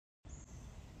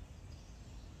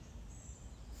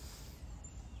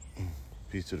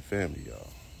Peace to the family, y'all.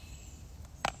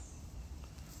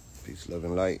 Peace, love,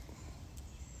 and light.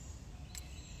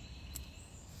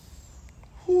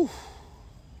 Whew.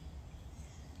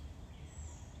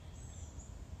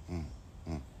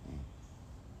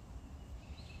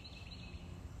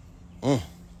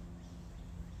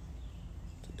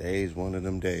 Today's one of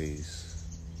them days.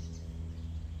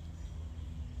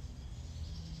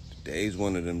 Today's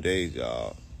one of them days,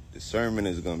 y'all. The sermon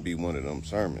is going to be one of them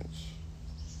sermons.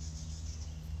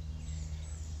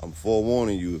 I'm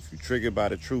forewarning you, if you're triggered by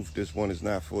the truth, this one is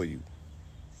not for you.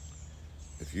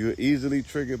 If you're easily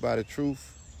triggered by the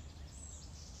truth,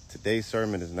 today's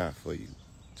sermon is not for you.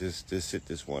 Just sit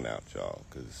this one out, y'all,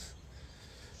 because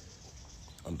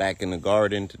I'm back in the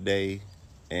garden today,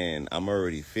 and I'm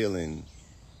already feeling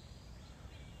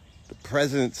the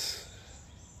presence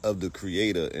of the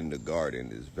Creator in the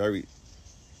garden is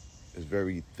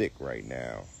very thick right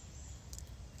now.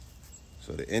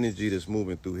 So the energy that's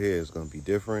moving through here is going to be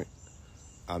different.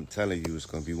 I'm telling you, it's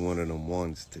going to be one of them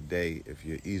ones today. If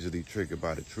you're easily triggered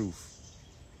by the truth,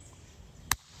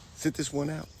 sit this one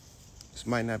out. This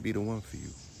might not be the one for you.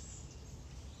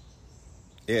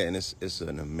 Yeah, and it's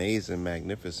an amazing,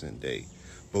 magnificent day.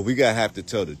 But we gotta have to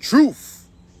tell the truth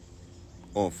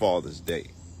on Father's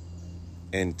Day.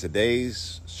 And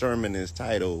today's sermon is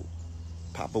titled,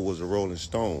 Poppa Was a Rolling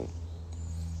Stone.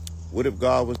 What if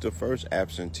God was the first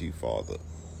absentee father?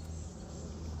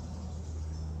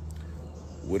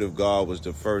 What if God was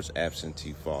the first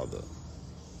absentee father?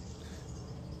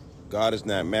 God is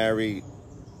not married.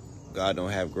 God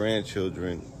don't have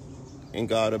grandchildren. And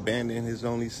God abandoned his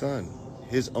only son,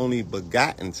 his only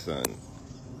begotten son.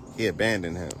 He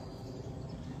abandoned him.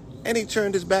 And he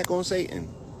turned his back on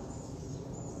Satan.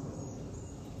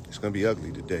 It's going to be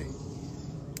ugly today.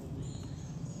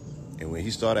 And when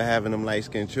he started having them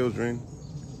light-skinned children,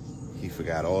 he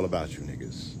forgot all about you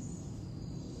niggas.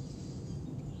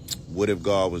 What if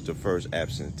God was the first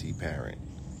absentee parent?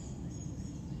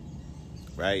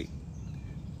 Right?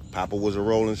 Papa was a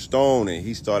rolling stone, and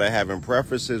he started having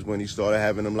preferences when he started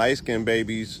having them light-skinned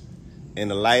babies.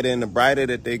 And the lighter and the brighter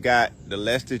that they got, the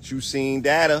less that you seen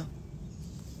data.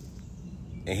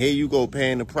 And here you go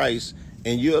paying the price,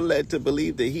 and you're led to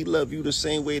believe that he loved you the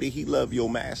same way that he loved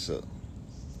your master.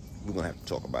 We're going to have to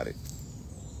talk about it.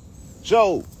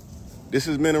 So, this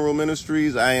is Mineral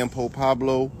Ministries. I am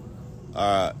Pablo,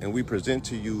 and we present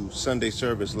to you Sunday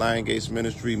service, Lion Gates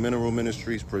Ministry. Mineral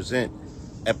Ministries present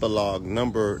epilogue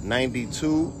number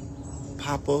 92.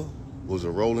 Poppa was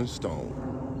a rolling stone.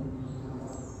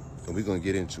 And we're going to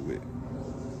get into it.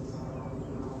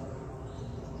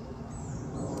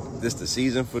 This the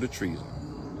season for the treason.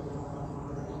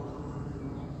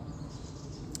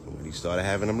 When he started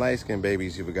having them light-skinned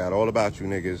babies, he forgot all about you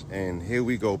niggas. And here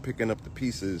we go, picking up the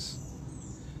pieces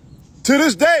to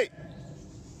this day.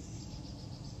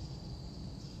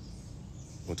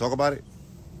 Want to talk about it?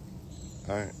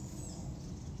 All right.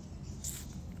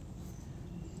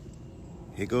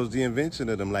 Here goes the invention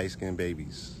of them light-skinned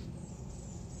babies.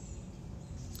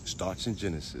 Starts in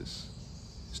Genesis.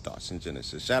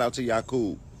 Shout out to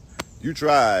Yakub. You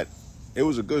tried. It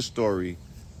was a good story,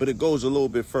 but it goes a little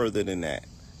bit further than that.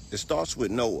 It starts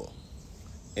with Noah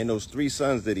and those 3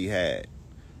 sons that he had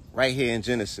right here in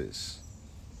Genesis.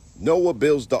 Noah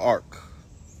builds the ark,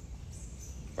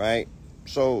 right?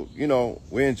 So,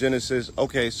 we're in Genesis.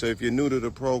 Okay, so if you're new to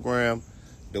the program,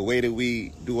 the way that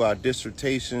we do our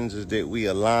dissertations is that we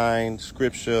align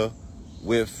scripture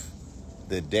with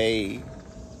the day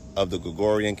of the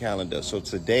Gregorian calendar. So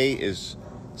today is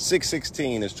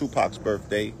 6/16 is Tupac's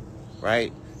birthday,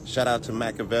 right? Shout out to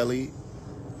Machiavelli,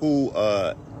 who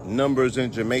numbers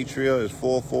in gematria is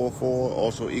 444,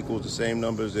 also equals the same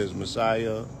numbers as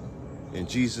Messiah and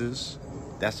Jesus.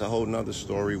 That's a whole nother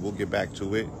story. We'll get back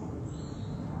to it,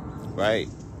 right?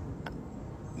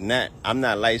 I'm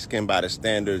not light-skinned by the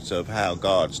standards of how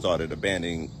God started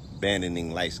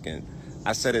abandoning light-skinned.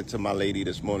 I said it to my lady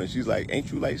this morning. She's like,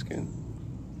 ain't you light-skinned?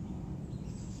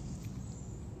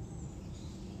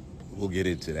 We'll get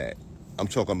into that. I'm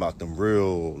talking about them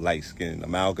real light-skinned,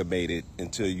 amalgamated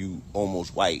until you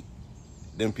almost white.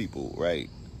 Them people, right?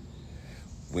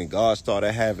 When God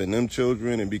started having them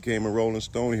children and became a rolling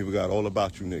stone, he forgot all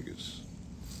about you niggas.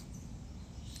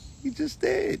 He just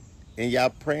did. And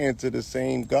y'all praying to the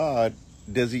same God.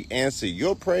 Does he answer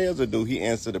your prayers, or do he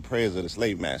answer the prayers of the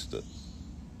slave master?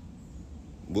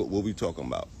 What we talking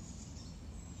about?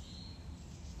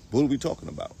 What are we talking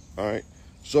about? All right.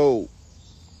 So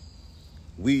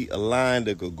we aligned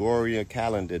the Gregorian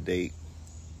calendar date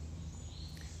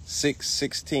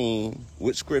 6/16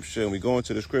 with scripture, and we go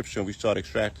into the scripture and we start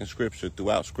extracting scripture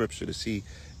throughout scripture to see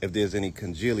if there's any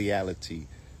congeniality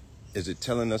Is it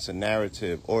telling us a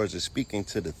narrative, or is it speaking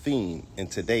to the theme? And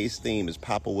today's theme is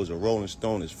Papa was a Rolling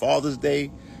Stone. It's Father's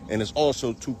Day, and it's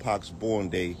also Tupac's born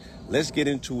day. Let's get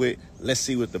into it. Let's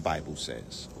see what the Bible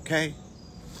says, okay?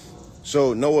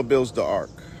 So Noah builds the ark,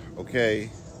 okay?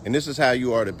 And this is how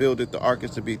you are to build it. The ark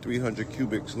is to be 300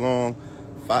 cubits long,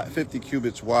 50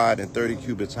 cubits wide, and 30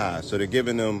 cubits high. So they're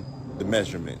giving them the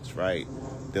measurements, right?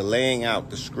 They're laying out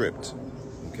the script,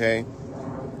 okay?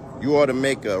 You are to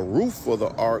make a roof for the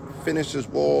ark, finish its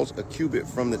walls a cubit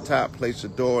from the top, place a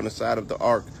door on the side of the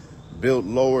ark, build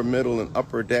lower, middle, and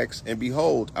upper decks. And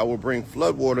behold, I will bring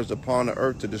floodwaters upon the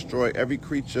earth to destroy every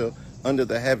creature under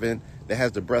the heaven that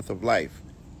has the breath of life.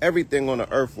 Everything on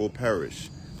the earth will perish.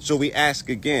 So we ask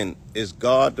again, is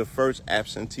God the first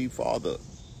absentee father?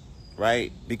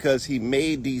 Right? Because he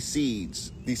made these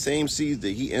seeds, these same seeds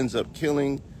that he ends up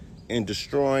killing and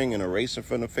destroying and erasing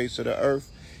from the face of the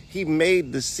earth. He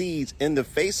made the seeds in the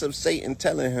face of Satan,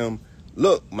 telling him,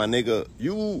 look, my nigga,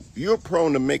 you're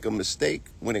prone to make a mistake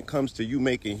when it comes to you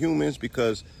making humans,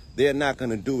 because they're not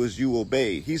going to do as you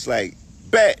obey. He's like,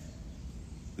 bet,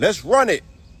 let's run it.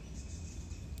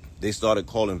 They started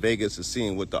calling Vegas and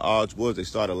seeing what the odds was. They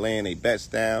started laying their bets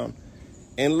down.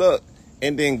 And look,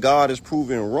 and then God is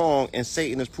proven wrong and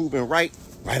Satan is proven right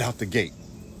out the gate.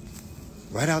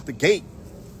 Right out the gate.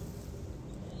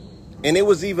 And it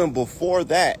was even before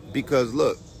that, because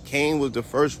look, Cain was the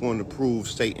first one to prove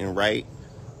Satan right?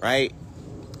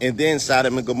 And then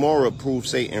Sodom and Gomorrah proved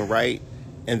Satan right.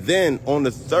 And then on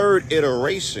the third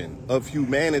iteration of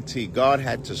humanity, God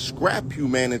had to scrap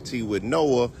humanity with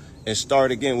Noah and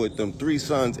start again with them 3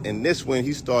 sons. And this one,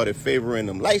 he started favoring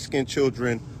them light-skinned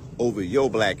children over your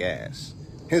black ass.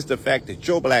 Hence the fact that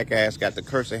your black ass got the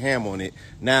curse of Ham on it.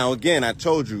 Now, again, I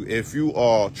told you, if you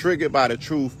are triggered by the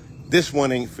truth, this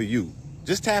one ain't for you.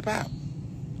 Just tap out.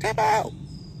 Tap out.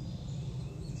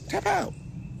 Tap out.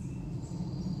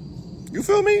 You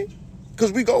feel me?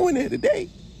 Because we go in there today.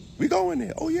 We go in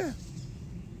there. Oh, yeah.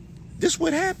 This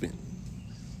what happened.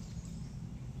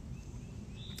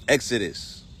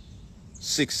 Exodus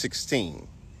 6:16.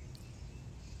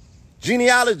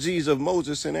 Genealogies of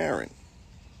Moses and Aaron.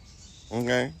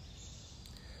 Okay?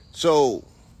 So,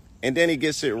 and then he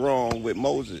gets it wrong with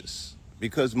Moses,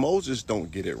 because Moses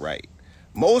don't get it right.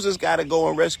 Moses got to go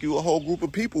and rescue a whole group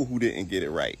of people who didn't get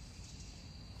it right.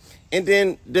 And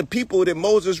then the people that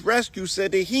Moses rescued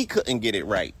said that he couldn't get it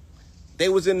right. They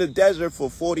was in the desert for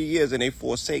 40 years and they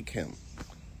forsake him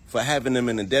for having them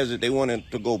in the desert. They wanted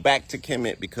to go back to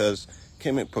Kemet because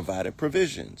Kemet provided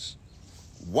provisions.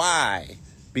 Why?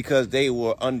 Because they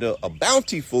were under a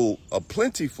bountiful, a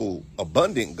plentiful,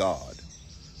 abundant God.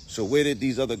 So where did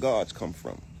these other gods come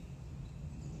from?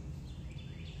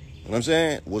 You know what I'm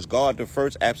saying? Was God the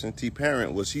first absentee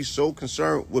parent? Was he so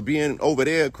concerned with being over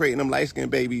there creating them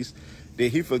light-skinned babies that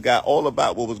he forgot all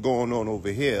about what was going on over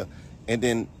here? And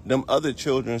then them other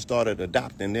children started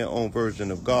adopting their own version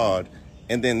of God.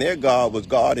 And then their God was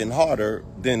God and harder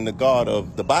than the God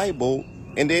of the Bible.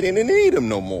 And they didn't need him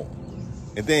no more.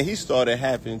 And then he started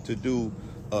having to do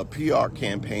PR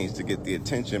campaigns to get the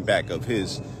attention back of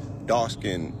his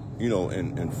dark-skinned,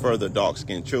 and further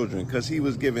dark-skinned children, because he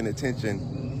was giving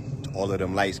attention to all of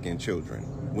them light-skinned children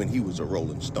when he was a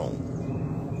Rolling Stone.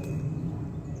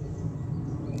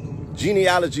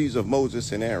 Genealogies of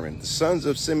Moses and Aaron. The sons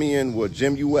of Simeon were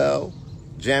Jemuel,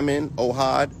 Jamin,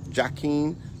 Ohad,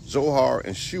 Jachin, Zohar,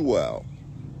 and Shuel,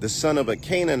 the son of a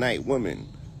Canaanite woman.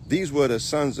 These were the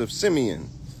sons of Simeon.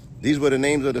 These were the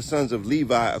names of the sons of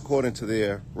Levi according to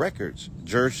their records.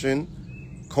 Gershon,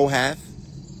 Kohath,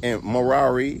 and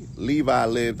Merari. Levi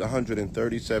lived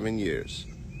 137 years,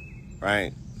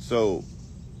 right? So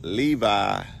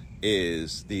Levi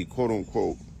is the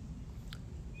quote-unquote,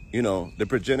 the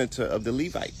progenitor of the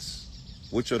Levites,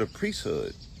 which are the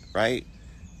priesthood, right?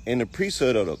 And the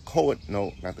priesthood of not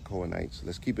the Kohenites.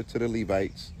 Let's keep it to the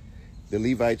Levites. The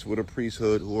Levites were the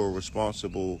priesthood who were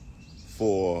responsible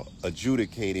for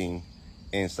adjudicating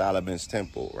in Solomon's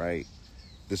temple, right?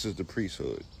 This is the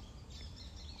priesthood.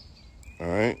 All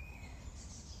right?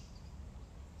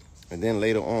 And then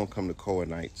later on come the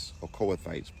Kohenites or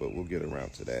Kohathites, but we'll get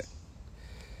around to that.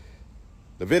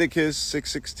 Leviticus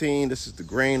 6:16, this is the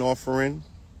grain offering.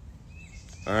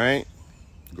 All right?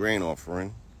 Grain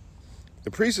offering.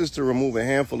 The priest is to remove a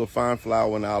handful of fine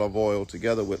flour and olive oil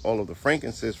together with all of the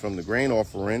frankincense from the grain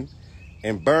offering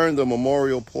and burn the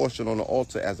memorial portion on the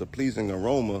altar as a pleasing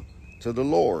aroma to the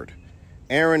Lord.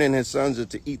 Aaron and his sons are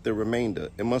to eat the remainder.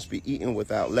 It must be eaten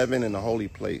without leaven in the holy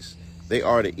place. They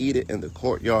are to eat it in the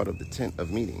courtyard of the tent of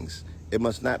meetings. It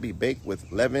must not be baked with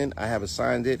leaven. I have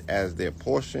assigned it as their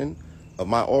portion of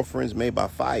my offerings made by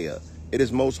fire. It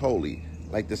is most holy,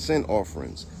 like the sin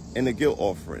offerings. and the guilt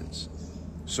offerings.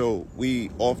 So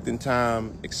we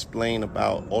oftentimes explain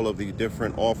about all of the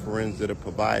different offerings that are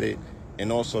provided,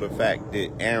 and also the fact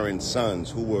that Aaron's sons,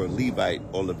 who were Levite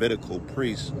or Levitical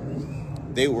priests,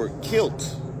 they were killed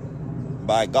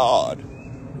by God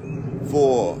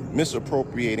for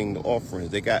misappropriating the offerings.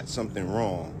 They got something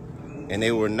wrong, and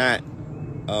they were not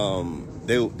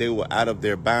they were out of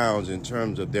their bounds in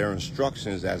terms of their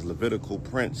instructions as Levitical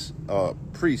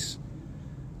priests.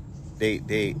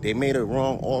 They made a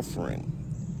wrong offering,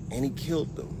 and he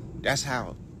killed them. That's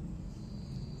how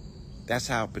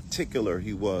particular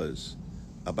he was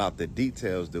about the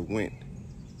details that went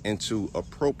into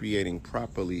appropriating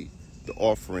properly the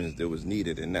offerings that was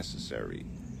needed and necessary.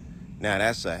 Now,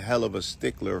 that's a hell of a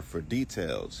stickler for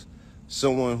details.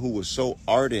 Someone who was so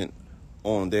ardent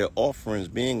on their offerings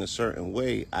being a certain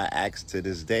way, I ask to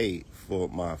this day for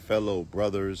my fellow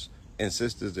brothers and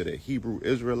sisters that are Hebrew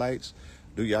Israelites,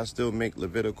 do y'all still make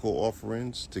Levitical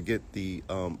offerings to get the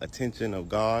attention of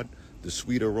God, the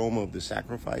sweet aroma of the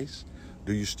sacrifice?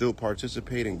 Do you still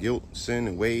participate in guilt, sin,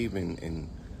 and wave and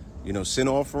sin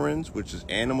offerings, which is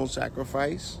animal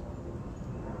sacrifice?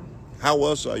 How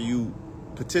else are you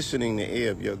petitioning the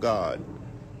ear of your God?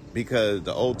 Because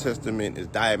the Old Testament is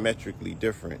diametrically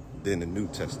different than the New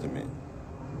Testament.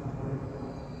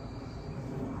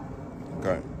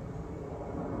 Okay.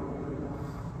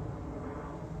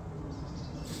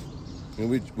 And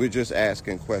we're just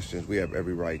asking questions. We have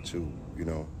every right to,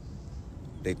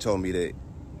 They told me that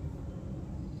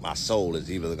my soul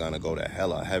is either going to go to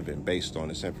hell or heaven based on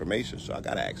this information. So I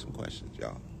got to ask some questions,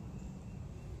 y'all.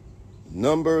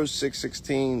 Numbers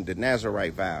 6:16, the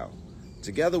Nazirite vow.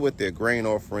 Together with their grain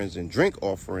offerings and drink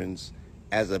offerings,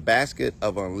 as a basket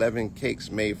of unleavened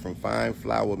cakes made from fine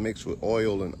flour mixed with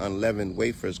oil and unleavened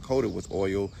wafers coated with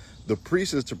oil, the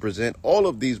priest is to present all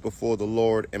of these before the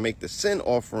Lord and make the sin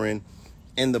offering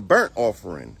and the burnt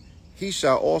offering. He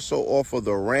shall also offer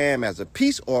the ram as a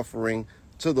peace offering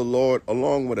to the Lord,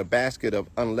 along with a basket of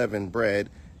unleavened bread,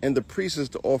 and the priest is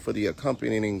to offer the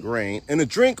accompanying grain and a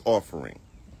drink offering.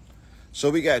 So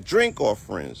we got drink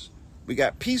offerings, we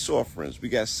got peace offerings, we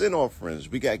got sin offerings,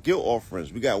 we got guilt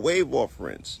offerings, we got wave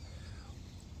offerings.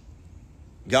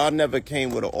 God never came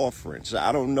with an offering, so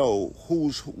I don't know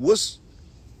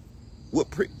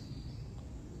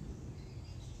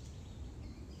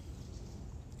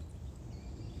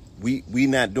we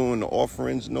not doing the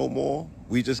offerings no more.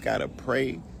 We just gotta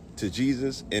pray to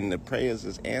Jesus and the prayers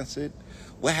is answered.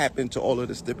 What happened to all of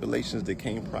the stipulations that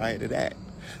came prior to that?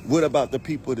 What about the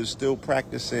people that still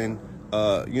practicing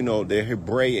their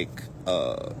Hebraic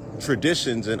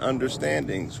traditions and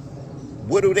understandings?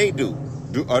 What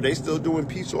do? Are they still doing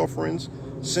peace offerings,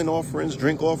 sin offerings,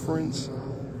 drink offerings,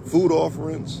 food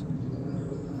offerings?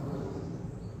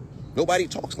 Nobody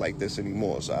talks like this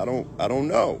anymore, so I don't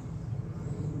know.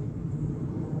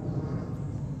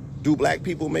 Do black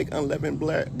people make unleavened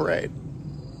bread?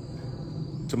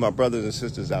 To my brothers and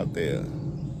sisters out there,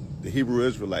 the Hebrew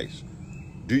Israelites,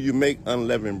 do you make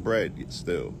unleavened bread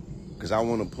still? Because I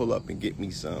want to pull up and get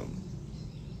me some.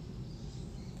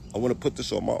 I want to put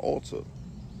this on my altar.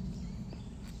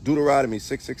 Deuteronomy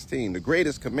 6:16, the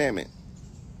greatest commandment.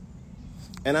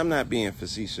 And I'm not being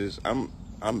facetious. I'm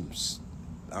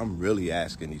really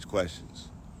asking these questions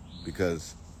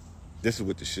because this is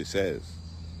what the shit says.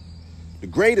 The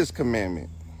greatest commandment.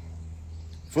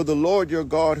 For the Lord your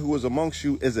God who is amongst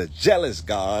you is a jealous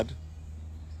God.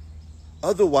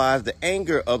 Otherwise, the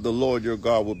anger of the Lord your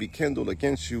God will be kindled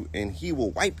against you, and he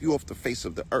will wipe you off the face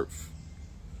of the earth.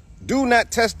 Do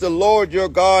not test the Lord your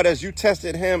God as you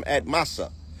tested him at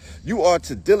Massah. You are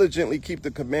to diligently keep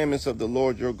the commandments of the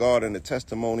Lord your God and the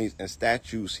testimonies and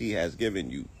statutes he has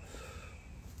given you.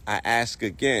 I ask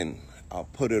again, I'll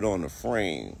put it on the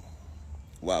frame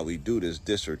while we do this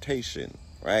dissertation,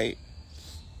 right?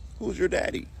 Who's your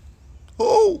daddy?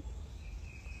 Who?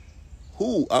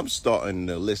 I'm starting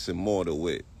to listen more to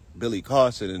what Billy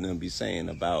Carson and them be saying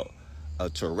about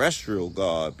a terrestrial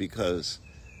God, because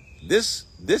this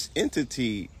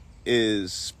entity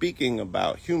is speaking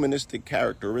about humanistic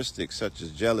characteristics such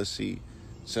as jealousy,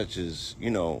 such as,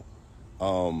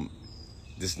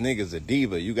 this nigga's a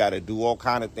diva. You got to do all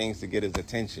kind of things to get his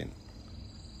attention.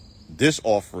 This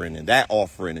offering and that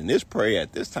offering and this prayer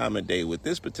at this time of day with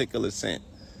this particular scent.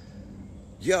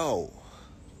 Yo,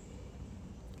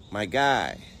 my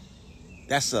guy,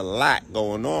 that's a lot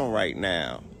going on right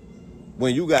now.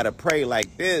 When you got to pray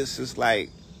like this, it's like,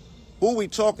 who we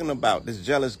talking about, this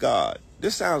jealous God?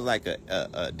 This sounds like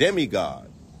a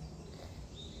demigod.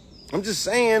 I'm just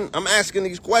saying, I'm asking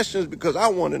these questions because I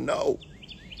want to know.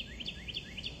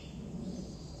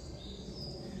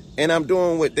 And I'm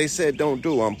doing what they said don't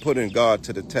do. I'm putting God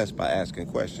to the test by asking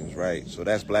questions, right? So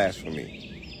that's blasphemy.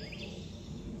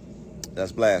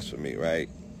 That's blasphemy, right?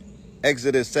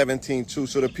 Exodus 17:2.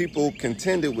 So the people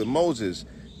contended with Moses,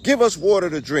 give us water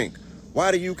to drink. Why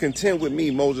do you contend with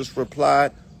me? Moses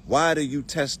replied, why do you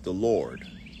test the Lord?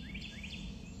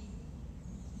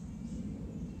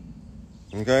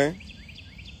 Okay?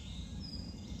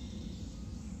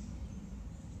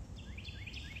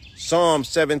 Psalm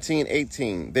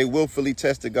 17:18. They willfully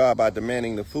tested God by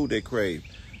demanding the food they crave.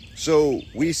 So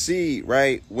we see,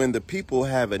 right, when the people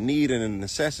have a need and a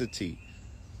necessity,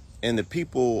 and the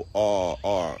people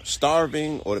are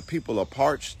starving, or the people are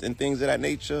parched and things of that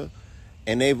nature,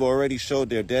 and they've already showed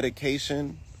their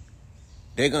dedication,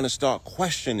 they're going to start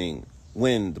questioning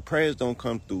when the prayers don't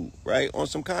come through, right? On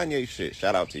some Kanye shit.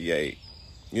 Shout out to Ye.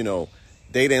 You know,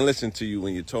 they didn't listen to you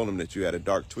when you told them that you had a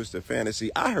dark, twisted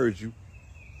fantasy. I heard you.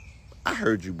 I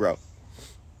heard you, bro.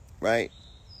 Right?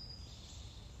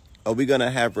 Are we going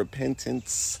to have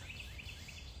repentance?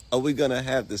 Are we going to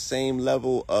have the same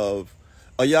level of...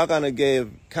 Are y'all going to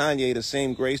give Kanye the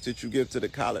same grace that you give to the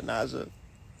colonizer?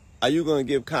 Are you going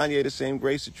to give Kanye the same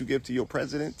grace that you give to your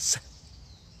presidents?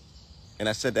 And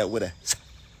I said that with a...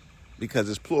 because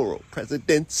it's plural.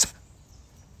 Presidents.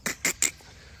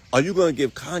 Are you going to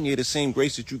give Kanye the same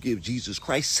grace that you give Jesus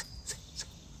Christ?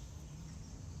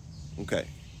 Okay.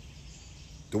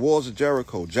 The walls of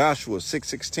Jericho, Joshua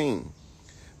 6:16.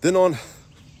 Then on...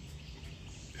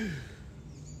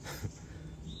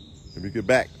 Let me get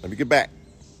back.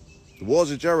 The walls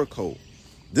of Jericho.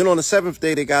 Then on the seventh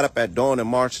day, they got up at dawn and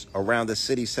marched around the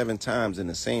city 7 times in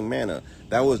the same manner.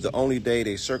 That was the only day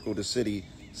they circled the city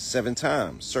 7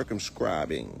 times,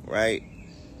 circumscribing, right?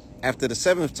 After the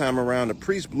 7th time around, the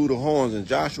priest blew the horns, and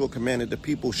Joshua commanded the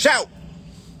people, shout,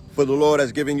 for the Lord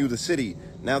has given you the city.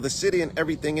 Now the city and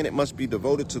everything in it must be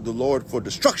devoted to the Lord for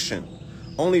destruction.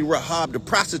 Only Rahab the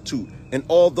prostitute and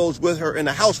all those with her in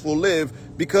the house will live,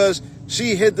 because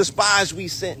she hid the spies we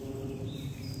sent.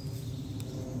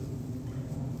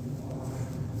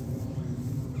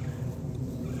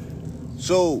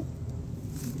 So,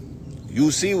 you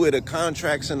see where the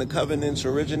contracts and the covenants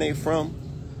originate from?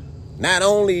 Not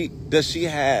only does she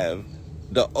have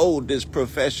the oldest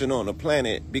profession on the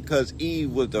planet, because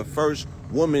Eve was the first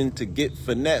woman to get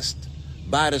finessed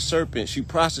by the serpent. She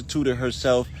prostituted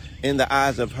herself in the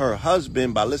eyes of her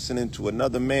husband by listening to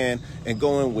another man and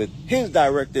going with his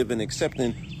directive and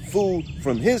accepting food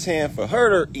from his hand for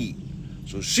her to eat.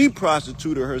 So she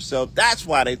prostituted herself. That's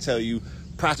why they tell you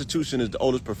prostitution is the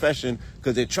oldest profession,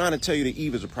 because they're trying to tell you that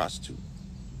Eve is a prostitute.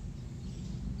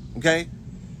 Okay?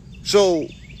 So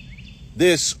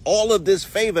there's all of this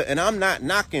favor, and I'm not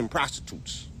knocking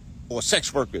prostitutes or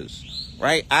sex workers,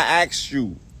 right? I asked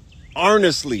you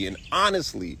earnestly and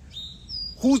honestly,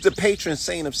 who's the patron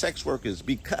saint of sex workers?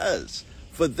 Because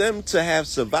for them to have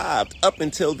survived up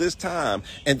until this time,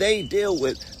 and they deal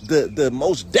with the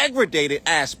most degraded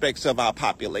aspects of our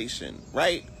population,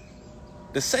 right?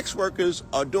 The sex workers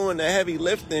are doing the heavy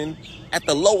lifting at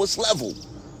the lowest level,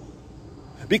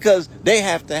 because they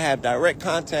have to have direct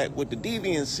contact with the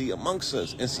deviancy amongst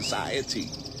us in society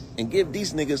and give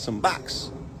these niggas some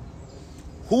box.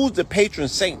 Who's the patron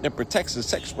saint that protects the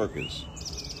sex workers?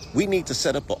 We need to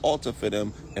set up an altar for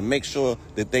them and make sure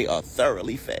that they are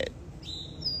thoroughly fed.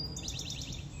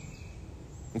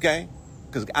 Okay?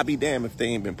 Because I be damned if they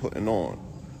ain't been putting on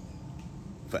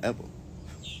forever.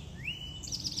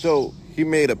 So he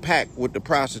made a pact with the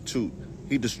prostitute.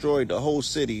 He destroyed the whole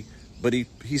city, but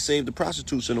he saved the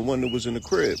prostitutes and the one that was in the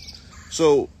crib.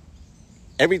 So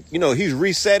he's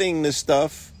resetting this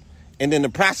stuff, and then the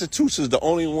prostitutes is the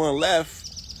only one left.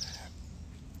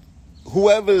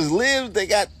 Whoever's lived, they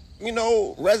got,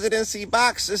 residency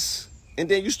boxes, and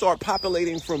then you start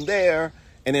populating from there.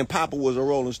 And then Poppa was a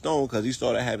Rolling Stone because he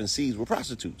started having seeds with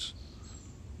prostitutes,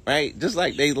 right? Just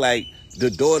like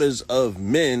the daughters of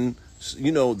men,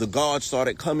 the gods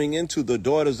started coming into the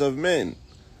daughters of men.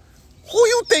 Who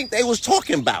you think they was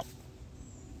talking about?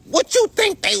 What you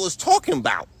think they was talking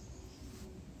about?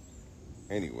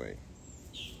 Anyway,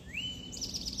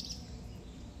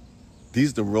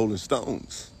 these the Rolling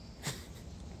Stones.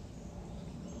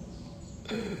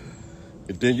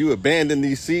 And then you abandon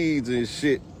these seeds and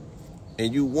shit,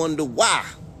 and you wonder why.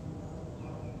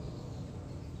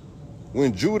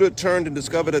 When Judah turned and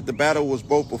discovered that the battle was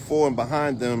both before and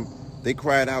behind them, they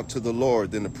cried out to the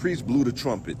Lord. Then the priest blew the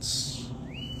trumpets.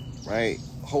 Right?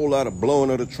 A whole lot of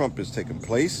blowing of the trumpets taking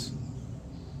place.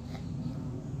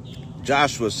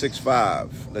 Joshua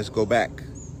 6:5. Let's go back.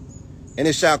 And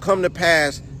it shall come to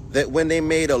pass that when they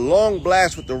made a long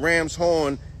blast with the ram's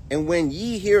horn, and when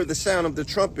ye hear the sound of the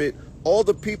trumpet, All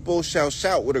the people shall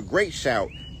shout with a great shout,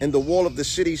 and the wall of the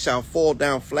city shall fall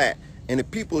down flat, and the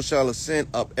people shall ascend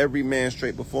up every man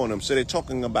straight before them. So they're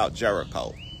talking about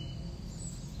Jericho,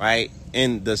 right?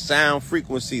 And the sound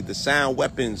frequency, the sound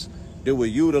weapons that were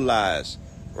utilized,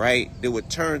 right? They would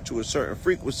turn to a certain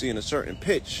frequency and a certain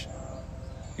pitch.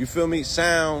 You feel me?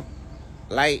 Sound,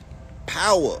 light,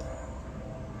 power.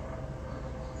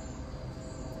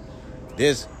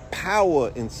 There's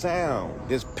power in sound.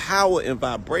 There's power in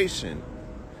vibration.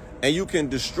 And you can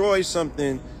destroy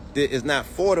something that is not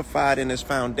fortified in its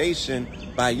foundation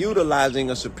by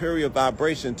utilizing a superior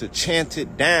vibration to chant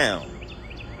it down.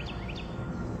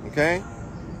 Okay?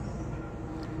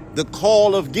 The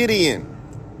call of Gideon.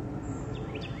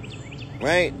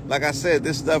 Right? Like I said,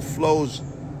 this stuff flows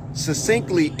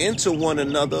succinctly into one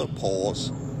another, pause,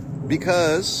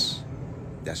 because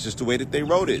that's just the way that they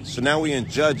wrote it. So now we're in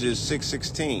Judges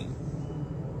 6:16.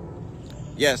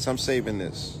 Yes, I'm saving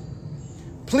this.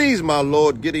 Please, my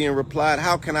Lord, Gideon replied,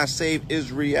 how can I save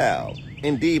Israel?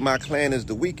 Indeed, my clan is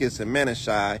the weakest in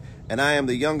Manasseh, and I am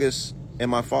the youngest in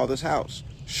my father's house.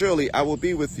 Surely I will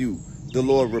be with you, the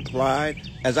Lord replied,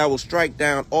 as I will strike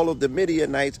down all of the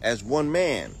Midianites as one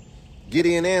man.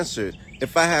 Gideon answered,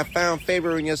 if I have found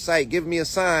favor in your sight, give me a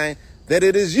sign that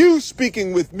it is you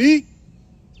speaking with me.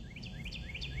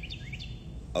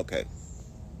 Okay.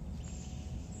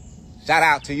 Shout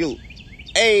out to you.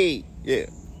 Hey, yeah.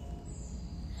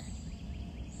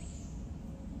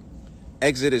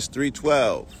 Exodus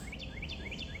 3:12.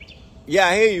 Yeah,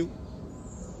 I hear you.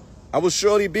 I will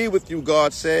surely be with you,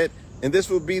 God said, and this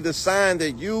will be the sign to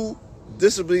you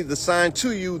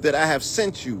that I have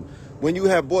sent you. When you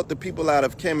have brought the people out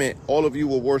of Kemet, all of you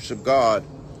will worship God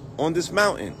on this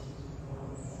mountain.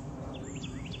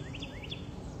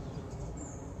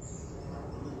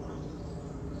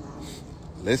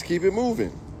 Let's keep it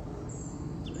moving.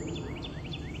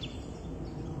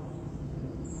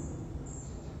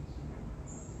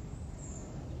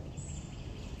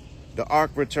 The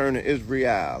ark returned to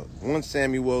Israel. 1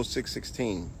 Samuel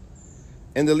 6:16.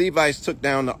 And the Levites took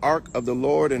down the ark of the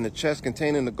Lord and the chest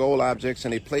containing the gold objects,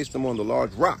 and they placed them on the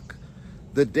large rock.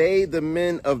 The day the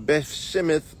men of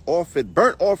Beth-Shemesh offered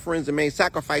burnt offerings and made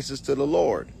sacrifices to the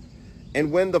Lord.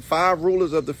 And when the 5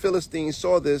 rulers of the Philistines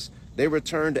saw this, they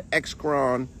returned to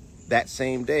Ekron that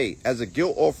same day. As a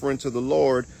guilt offering to the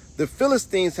Lord, the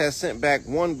Philistines had sent back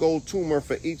 1 gold tumor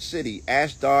for each city: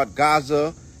 Ashdod,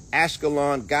 Gaza,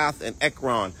 Ashkelon, Gath, and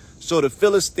Ekron. So the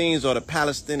Philistines are the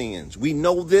Palestinians. We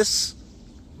know this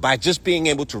by just being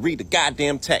able to read the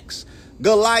goddamn text.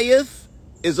 Goliath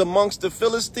is amongst the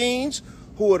Philistines,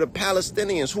 who are the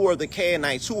Palestinians, who are the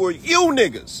Canaanites, who are you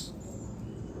niggas.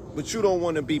 But you don't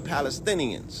want to be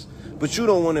Palestinians. But you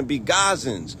don't want to be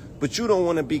Gazans. But you don't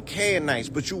want to be Canaanites.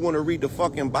 But you want to read the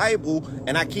fucking Bible.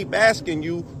 And I keep asking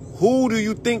you, who do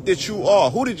you think that you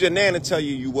are? Who did your nana tell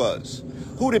you you was?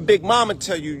 Who did Big Mama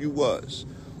tell you you was?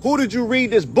 Who did you read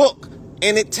this book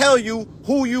and it tell you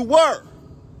who you were?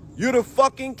 You're the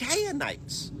fucking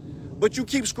Canaanites. But you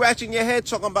keep scratching your head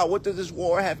talking about, what does this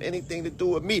war have anything to do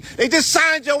with me? They just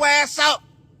signed your ass up.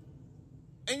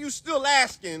 And you still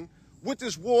asking what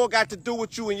this war got to do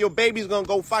with you, and your baby's going to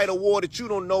go fight a war that you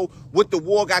don't know what the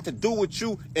war got to do with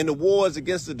you, and the war is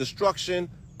against the destruction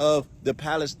of the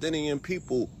Palestinian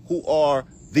people, who are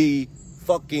the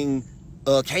fucking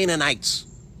Canaanites,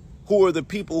 who are the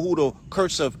people who the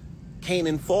curse of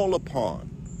Canaan fall upon.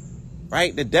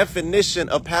 Right? The definition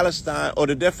of Palestine, or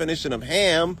the definition of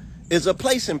Ham, is a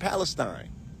place in Palestine.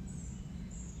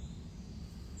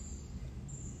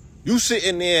 You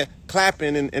sitting there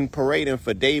clapping and parading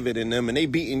for David and them, and they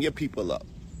beating your people up.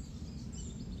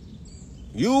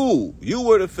 You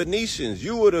were the Phoenicians.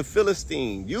 You were the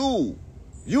Philistines. You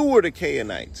were the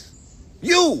Canaanites.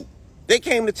 They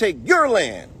came to take your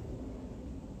land.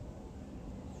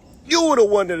 You were the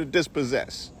one that are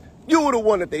dispossessed. You were the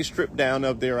one that they stripped down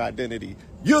of their identity.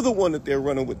 You're the one that they're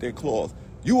running with their cloth.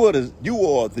 You are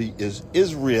the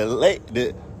Israelite.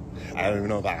 I don't even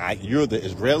know if you're the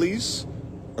Israelis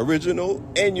original,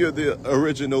 and you're the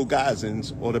original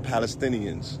Gazans or the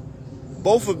Palestinians.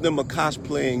 Both of them are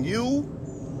cosplaying you,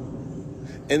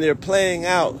 and they're playing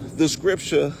out the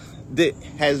scripture that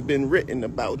has been written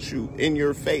about you in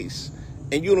your face,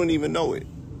 and you don't even know it.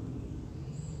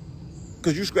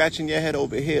 Because you scratching your head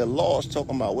over here, lost,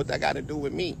 talking about what that got to do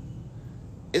with me.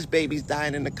 It's babies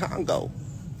dying in the Congo.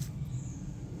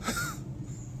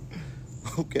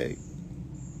 Okay.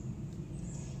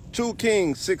 2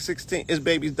 Kings 6:16, it's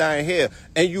babies dying here.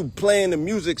 And you playing the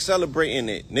music, celebrating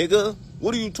it. Nigga,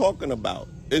 what are you talking about?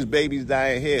 It's babies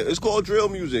dying here. It's called drill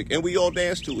music, and we all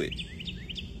dance to it.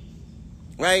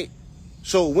 Right?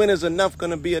 So when is enough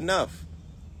going to be enough?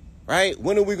 right?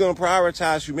 When are we going to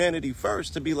prioritize humanity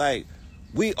first to be like,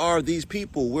 we are these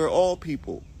people. We're all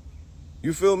people.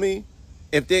 You feel me?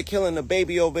 If they're killing a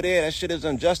baby over there, that shit is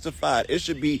unjustified. It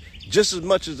should be just as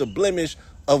much as a blemish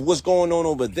of what's going on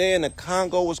over there in the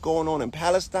Congo, what's going on in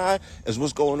Palestine, as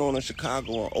what's going on in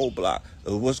Chicago and O Block,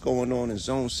 or what's going on in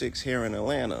Zone 6 here in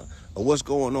Atlanta, or what's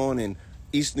going on in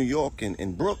East New York and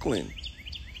in Brooklyn.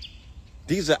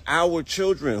 These are our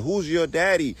children. Who's your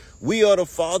daddy? We are the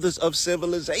fathers of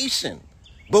civilization,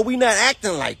 but we're not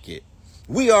acting like it.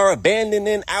 We are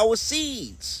abandoning our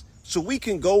seeds so we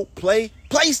can go play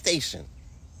PlayStation.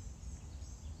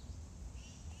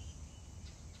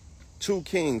 2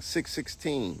 Kings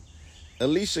 6:16.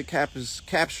 Elisha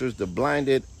captures the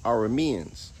blinded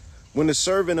Arameans. When the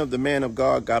servant of the man of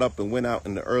God got up and went out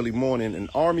in the early morning, an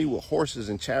army with horses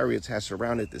and chariots had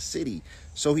surrounded the city.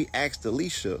 So he asked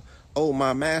Elisha, "Oh,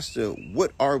 my master,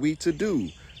 what are we to do?"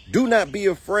 "Do not be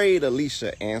afraid,"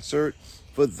 Elisha answered,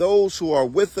 "for those who are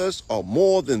with us are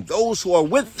more than those who are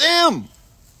with them."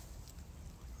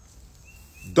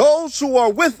 Those who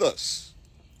are with us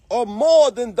are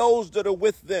more than those that are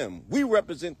with them. We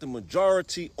represent the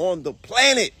majority on the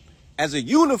planet as a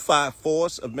unified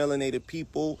force of melanated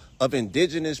people, of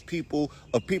indigenous people,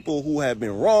 of people who have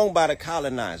been wronged by the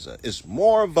colonizer. It's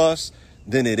more of us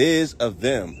than it is of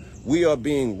them. We are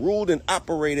being ruled and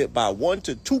operated by 1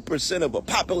 to 2% of a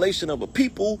population of a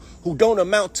people who don't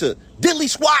amount to diddly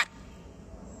squat.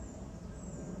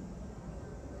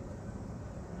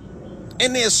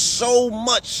 And there's so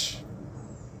much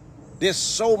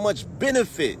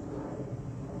benefit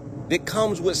that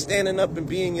comes with standing up and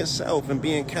being yourself and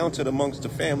being counted amongst the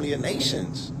family of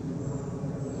nations.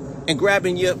 And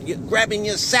grabbing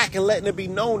your sack and letting it be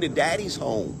known that daddy's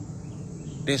home.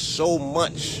 There's so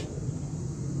much.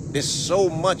 There's so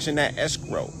much in that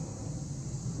escrow.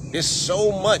 There's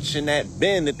so much in that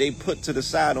bin that they put to the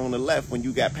side on the left when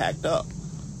you got packed up.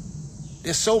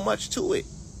 There's so much to it.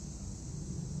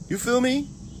 You feel me?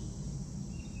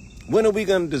 When are we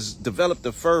going to develop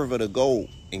the fervor to go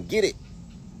and get it?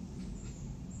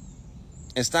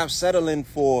 And stop settling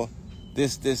for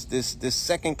this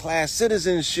second-class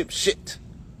citizenship shit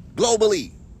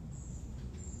globally.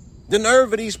 The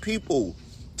nerve of these people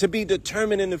to be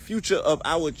determining the future of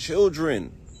our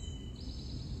children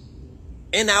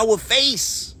in our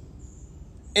face.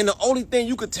 And the only thing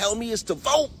you could tell me is to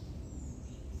vote.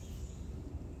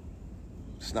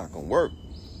 It's not going to work.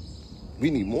 We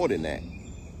need more than that.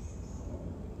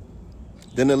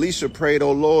 Then Elisha prayed,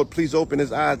 "O Lord, please open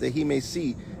his eyes that he may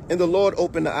see." And the Lord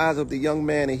opened the eyes of the young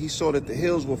man, and he saw that the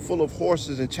hills were full of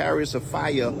horses and chariots of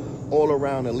fire all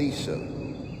around Elisha.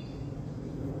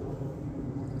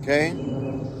 Okay?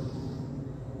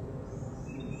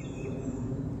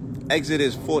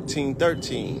 Exodus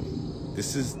 14:13.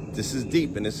 This is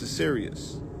deep and this is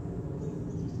serious.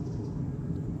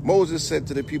 Moses said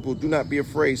to the people, "Do not be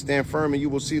afraid. Stand firm and you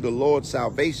will see the Lord's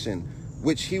salvation,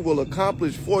 which he will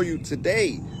accomplish for you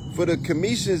today. For the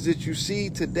commissions that you see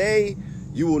today,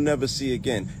 you will never see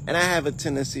again." And I have a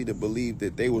tendency to believe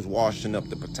that they was washing up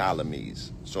the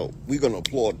Ptolemies. So we're going to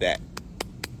applaud that.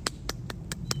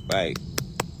 Right?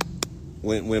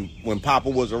 When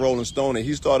Poppa was a Rolling Stone and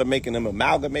he started making them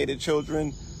amalgamated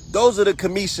children, those are the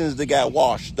commissions that got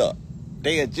washed up.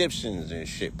 They Egyptians and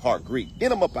shit, part Greek. Get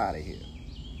them up out of here.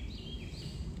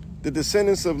 The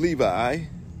descendants of Levi.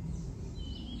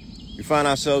 We find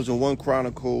ourselves in 1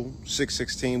 Chronicle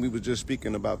 6:16. We were just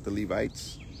speaking about the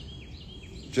Levites.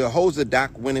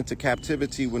 Jehozadak went into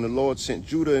captivity when the Lord sent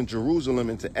Judah and Jerusalem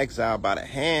into exile by the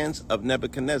hands of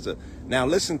Nebuchadnezzar. Now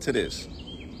listen to this.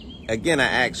 Again, I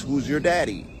ask, who's your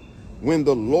daddy? When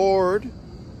the Lord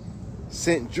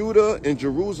sent Judah and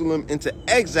Jerusalem into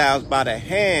exiles by the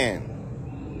hand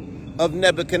of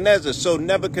Nebuchadnezzar. So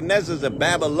Nebuchadnezzar is a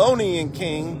Babylonian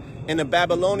king, and the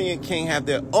Babylonian king have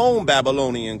their own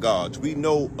Babylonian gods. We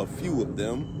know a few of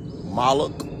them.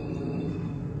 Moloch,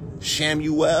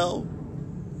 Shamuel.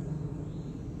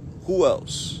 Who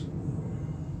else?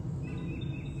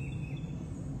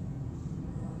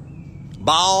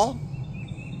 Baal,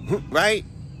 right?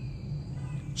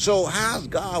 So how's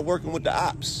God working with the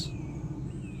ops?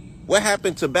 What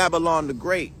happened to Babylon the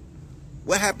Great?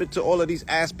 What happened to all of these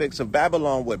aspects of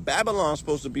Babylon where Babylon's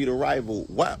supposed to be the rival?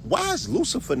 Why is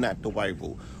Lucifer not the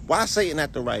rival? Why is Satan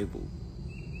not the rival?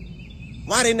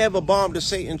 Why they never bombed the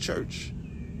Satan church?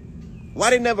 Why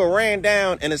they never ran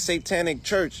down in a satanic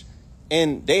church?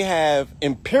 And they have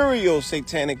imperial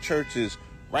satanic churches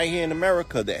right here in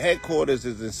America. The headquarters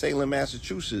is in Salem,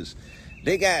 Massachusetts.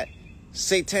 They got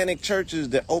satanic churches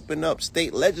that open up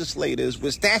state legislators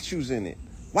with statues in it.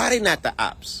 Why they not the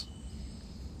ops?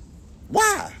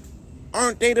 Why?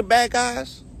 Aren't they the bad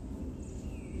guys?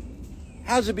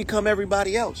 How does it become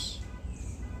everybody else?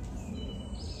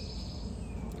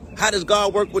 How does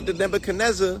God work with the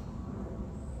Nebuchadnezzar?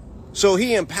 So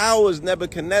he empowers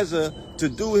Nebuchadnezzar to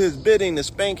do his bidding, to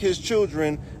spank his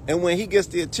children. And when he gets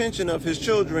the attention of his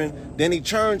children, then he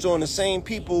turns on the same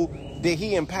people that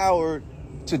he empowered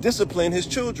to discipline his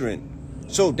children.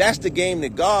 So that's the game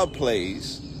that God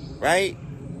plays, right?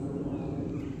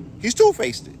 He's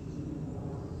two-faced it.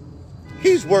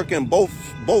 He's working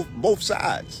both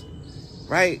sides,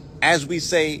 right? As we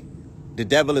say, the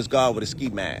devil is God with a ski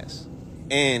mask.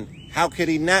 And how could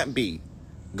he not be?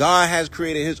 God has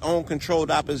created his own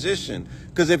controlled opposition.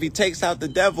 Because if he takes out the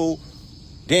devil,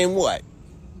 then what?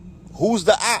 Who's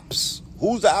the ops?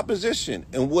 Who's the opposition?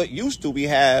 And what use do we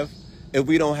have if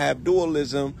we don't have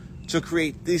dualism to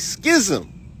create this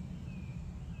schism?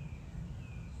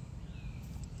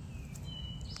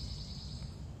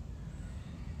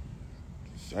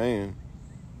 Saying.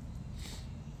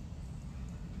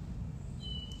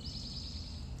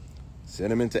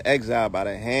 Sent him into exile by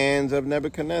the hands of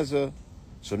Nebuchadnezzar.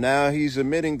 So now he's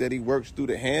admitting that he works through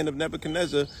the hand of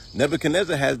Nebuchadnezzar.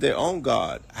 Nebuchadnezzar has their own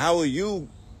God. How are you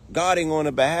guarding on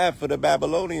the behalf of the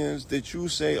Babylonians that you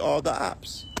say are the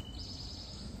ops?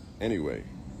 Anyway.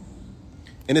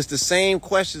 And it's the same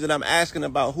question that I'm asking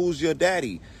about who's your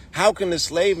daddy. How can the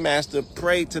slave master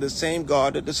pray to the same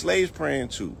God that the slave's praying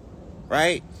to?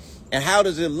 Right? And how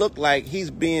does it look like he's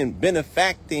being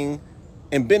benefacting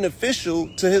and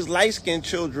beneficial to his light-skinned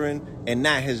children and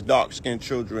not his dark-skinned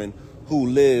children who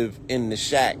live in the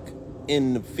shack,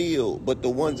 in the field, but the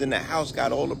ones in the house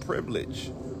got all the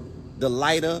privilege? The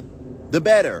lighter, the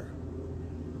better.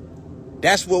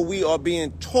 That's what we are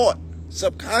being taught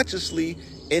subconsciously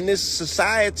in this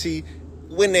society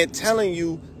when they're telling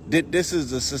you that this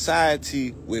is a society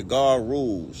where God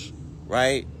rules,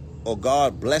 right? Or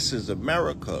God blesses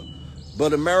America.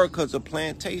 But America's a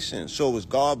plantation. So is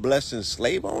God blessing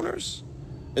slave owners?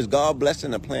 Is God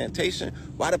blessing the plantation?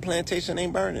 Why the plantation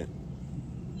ain't burning?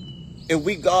 If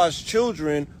we God's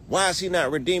children, why is he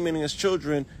not redeeming his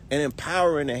children and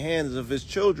empowering the hands of his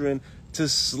children to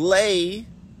slay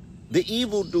the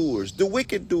evildoers, the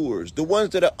wicked doers, the ones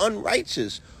that are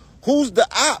unrighteous? Who's the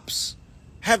ops?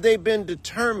 Have they been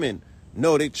determined?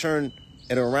 No, they turned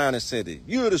it around and said that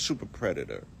you're the super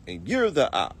predator and you're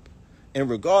the op. And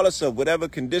regardless of whatever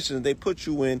conditions they put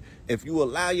you in, if you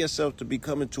allow yourself to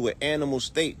become into an animal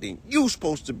state, then you're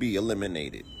supposed to be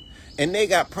eliminated. And they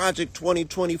got Project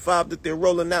 2025 that they're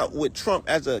rolling out with Trump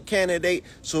as a candidate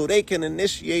so they can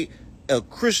initiate a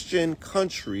Christian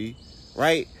country,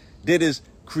 right, that is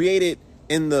created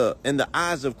in the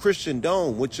eyes of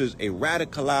Christendom, which is a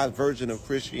radicalized version of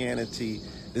Christianity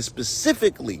that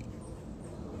specifically,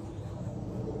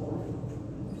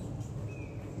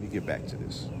 let me get back to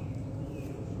this.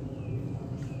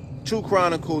 2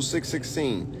 Chronicles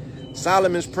 6:16,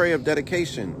 Solomon's prayer of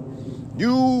dedication.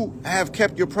 You have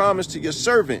kept your promise to your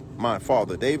servant, my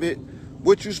father David,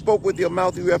 which you spoke with your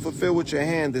mouth, you have fulfilled with your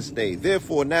hand this day.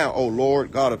 Therefore now, O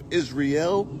Lord, God of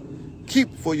Israel,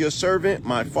 keep for your servant,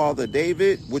 my father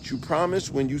David, which you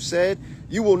promised when you said,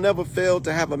 you will never fail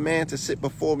to have a man to sit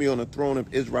before me on the throne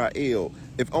of Israel.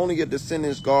 If only your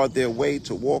descendants guard their way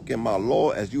to walk in my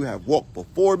law as you have walked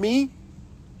before me.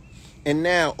 And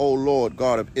now, O Lord,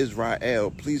 God of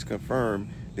Israel, please confirm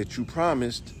that you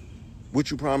promised, what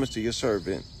you promised to your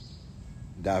servant,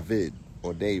 David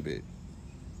or David.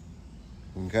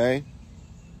 Okay?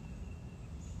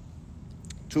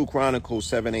 2 Chronicles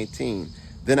 7:18.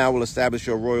 Then I will establish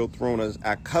your royal throne as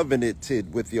I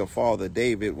covenanted with your father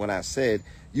David when I said,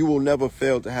 you will never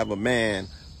fail to have a man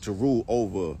to rule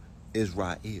over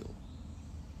Israel.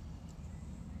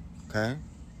 Okay?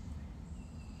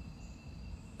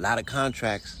 A lot of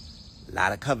contracts, a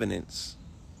lot of covenants.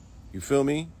 You feel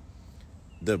me?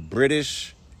 The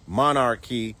British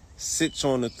monarchy sits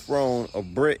on the throne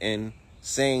of Britain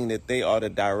saying that they are the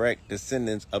direct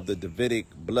descendants of the Davidic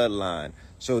bloodline.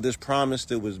 So this promise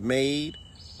that was made,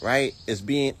 right, is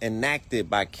being enacted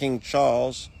by King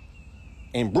Charles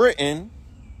in Britain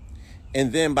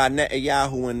and then by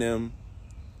Netanyahu and them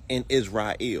in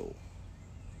Israel,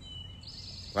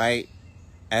 right,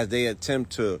 as they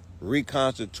attempt to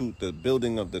reconstitute the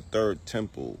building of the third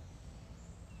temple,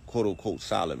 quote unquote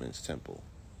Solomon's temple,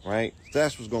 right?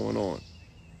 That's what's going on.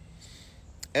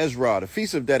 Ezra, the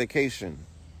Feast of Dedication,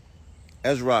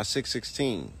 Ezra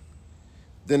 6:16.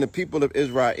 Then the people of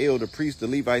Israel, the priests, the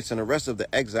Levites, and the rest of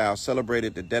the exiles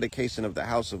celebrated the dedication of the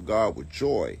house of God with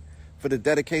joy. For the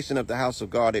dedication of the house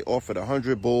of God, they offered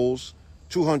 100 bulls,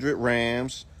 200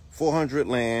 rams, 400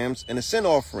 lambs, and a sin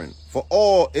offering for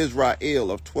all Israel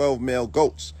of 12 male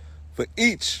goats for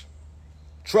each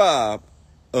tribe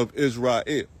of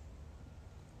Israel.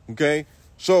 Okay?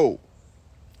 So,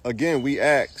 again, we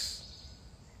ask,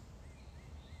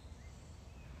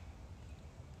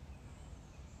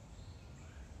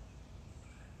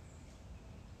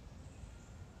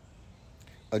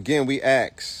 are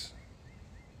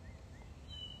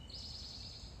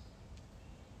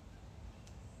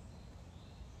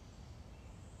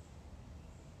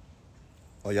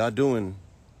y'all doing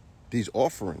these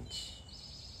offerings?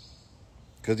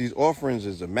 Because these offerings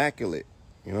is immaculate.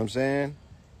 You know what I'm saying?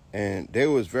 And they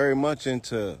was very much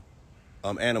into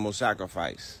animal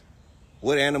sacrifice.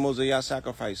 What animals are y'all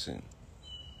sacrificing?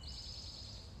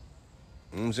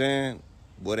 You know what I'm saying?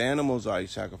 What animals are you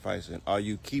sacrificing? Are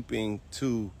you keeping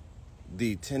to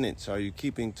the tenets? Are you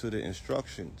keeping to the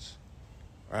instructions?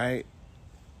 Right?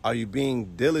 Are you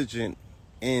being diligent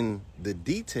in the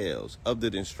details of the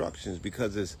instructions?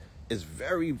 Because it's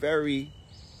very, very,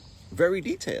 very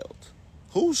detailed.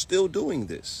 Who's still doing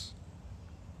this?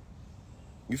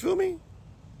 You feel me?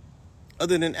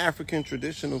 Other than African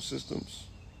traditional systems.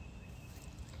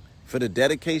 For the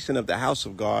dedication of the house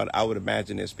of God, I would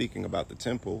imagine they're speaking about the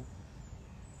temple.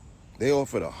 They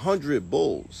offered 100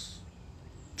 bulls,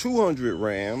 200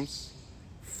 rams,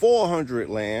 400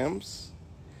 lambs,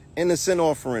 and a sin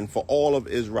offering for all of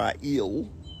Israel,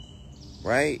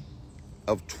 right?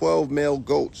 Of 12 male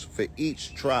goats for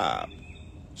each tribe.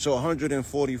 So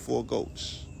 144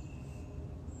 goats.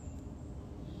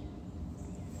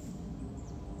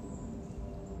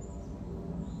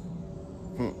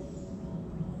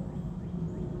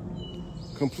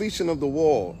 Completion of the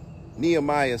wall,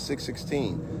 Nehemiah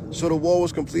 6:16. So the wall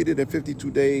was completed in 52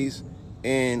 days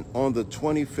and on the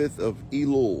 25th of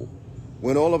Elul.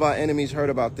 When all of our enemies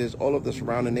heard about this, all of the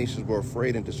surrounding nations were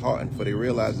afraid and disheartened, for they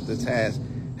realized that this task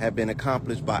had been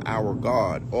accomplished by our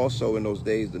God. Also in those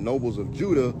days, the nobles of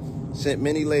Judah sent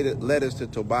many letters to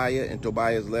Tobiah, and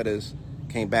Tobiah's letters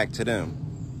came back to them.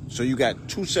 So you got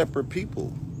two separate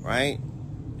people, right?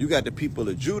 You got the people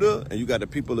of Judah and you got the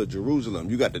people of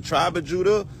Jerusalem. You got the tribe of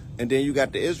Judah and then you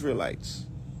got the Israelites.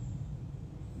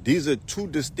 These are two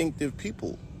distinctive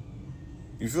people.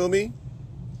 You feel me?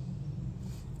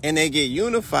 And they get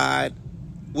unified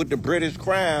with the British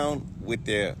crown with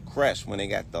their crest when they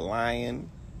got the lion.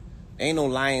 Ain't no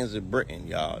lions in Britain,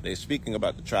 y'all. They're speaking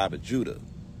about the tribe of Judah.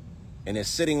 And they're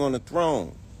sitting on the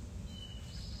throne.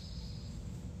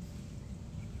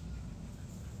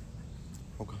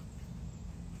 Okay.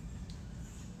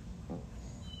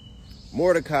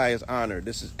 Mordecai is honored.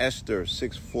 This is Esther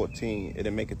 6:14. It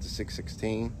didn't make it to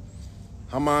 6:16.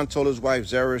 Haman told his wife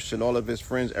Zeresh and all of his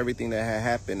friends everything that had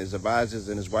happened. His advisors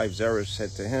and his wife Zeresh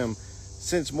said to him,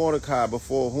 since Mordecai,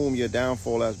 before whom your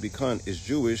downfall has begun, is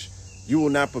Jewish, you will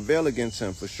not prevail against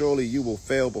him, for surely you will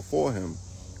fail before him.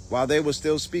 While they were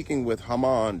still speaking with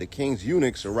Haman, the king's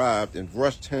eunuchs arrived and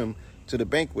rushed him to the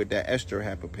banquet that Esther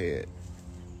had prepared.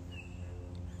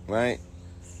 Right?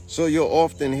 So you'll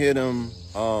often hear them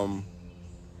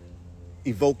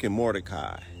evoking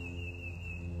Mordecai.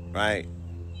 Right?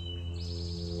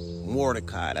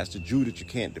 Mordecai, that's the Jew that you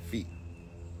can't defeat.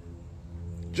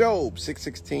 Job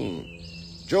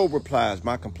 6:16. Job replies,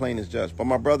 my complaint is just, but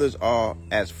my brothers are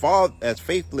as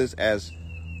faithless as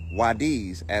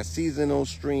wadis, as seasonal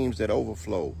streams that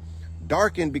overflow,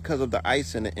 darkened because of the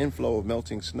ice and the inflow of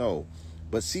melting snow,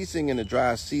 but ceasing in the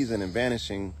dry season and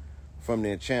vanishing from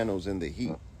their channels in the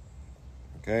heat.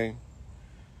 Okay?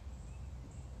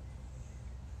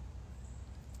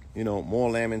 You know, more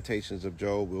lamentations of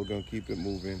Job. We're going to keep it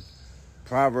moving.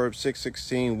 Proverbs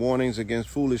 6:16, warnings against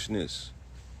foolishness.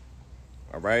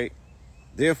 All right?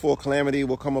 Therefore, calamity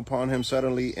will come upon him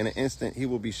suddenly. In an instant, he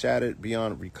will be shattered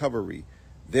beyond recovery.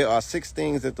 There are 6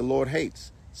 things that the Lord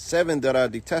hates, 7 that are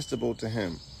detestable to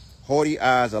him. Haughty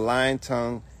eyes, a lying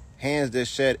tongue, hands that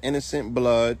shed innocent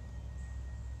blood,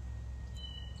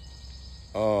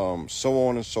 so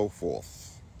on and so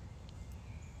forth.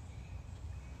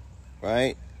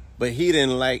 Right? But he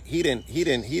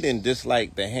didn't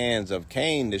dislike the hands of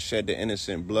Cain that shed the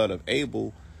innocent blood of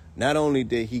Abel. Not only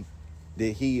did he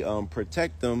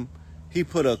protect them, he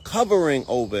put a covering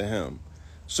over him.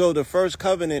 So the first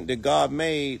covenant that God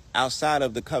made outside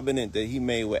of the covenant that he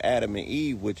made with Adam and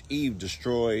Eve, which Eve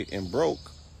destroyed and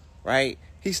broke, right?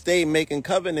 He stayed making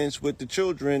covenants with the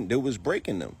children that was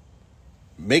breaking them,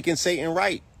 making Satan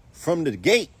right from the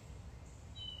gate.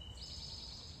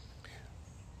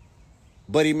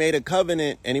 But he made a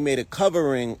covenant and he made a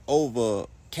covering over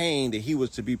Cain that he was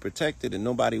to be protected and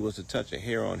nobody was to touch a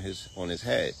hair on his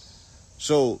head.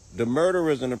 So the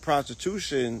murderers and the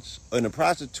prostitutes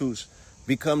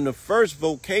become the first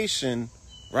vocation,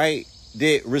 right,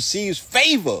 that receives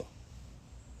favor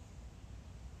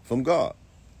from God.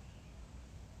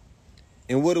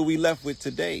 And what are we left with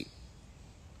today?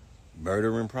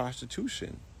 Murder and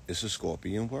prostitution. It's a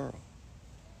scorpion world.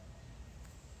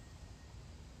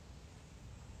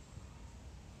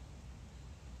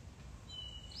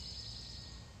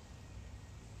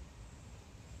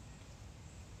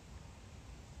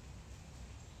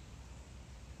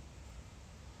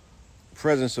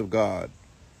 Presence of God.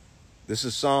 This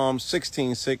is Psalm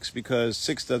 16:6 because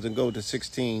 6 doesn't go to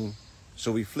 16.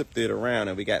 So we flipped it around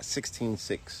and we got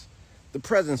 16:6. The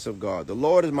presence of God. The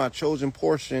Lord is my chosen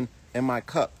portion and my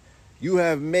cup. You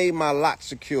have made my lot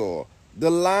secure. The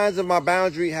lines of my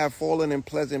boundary have fallen in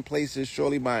pleasant places.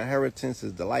 Surely my inheritance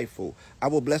is delightful. I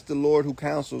will bless the Lord who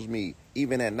counsels me.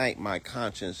 Even at night my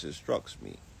conscience instructs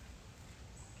me.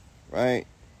 Right?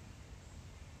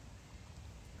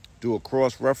 Do a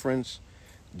cross-reference.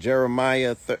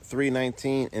 Jeremiah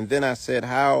 3:19. And then I said,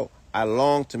 how I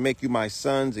long to make you my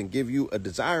sons and give you a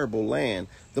desirable land,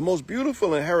 the most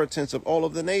beautiful inheritance of all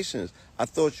of the nations. I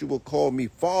thought you would call me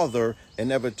father and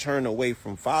never turn away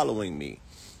from following me.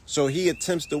 So he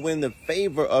attempts to win the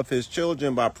favor of his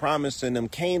children by promising them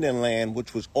Canaan land,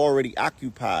 which was already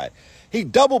occupied. He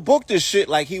double booked this shit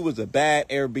like he was a bad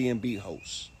Airbnb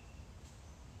host.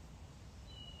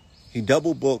 He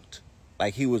double booked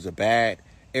like he was a bad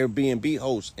Airbnb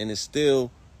host, and it's still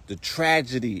the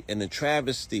tragedy and the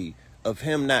travesty of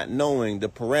him not knowing the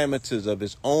parameters of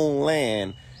his own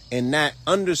land and not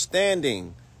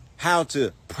understanding how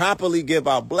to properly give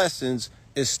out blessings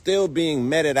is still being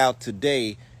meted out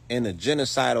today in a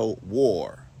genocidal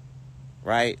war,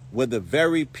 right? Where the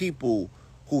very people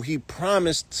who he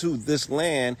promised to this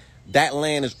land, that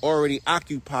land is already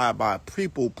occupied by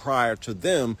people prior to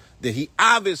them that he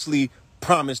obviously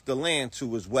promised the land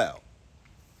to as well.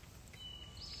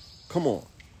 Come on.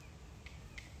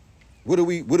 What are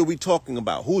we talking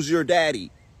about? Who's your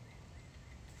daddy?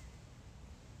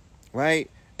 Right?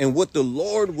 And what the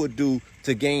Lord would do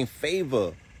to gain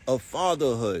favor of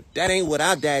fatherhood. That ain't what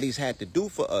our daddies had to do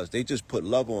for us. They just put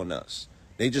love on us.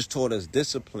 They just taught us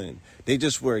discipline. They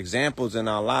just were examples in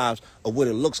our lives of what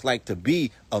it looks like to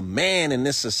be a man in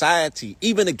this society,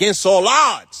 even against all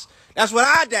odds. That's what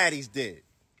our daddies did.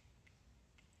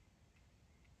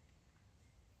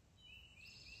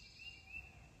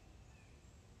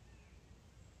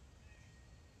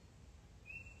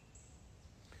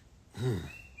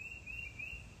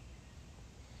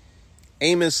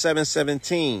 Amos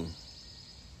 7:17.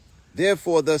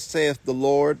 Therefore thus saith the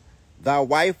Lord, thy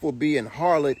wife will be an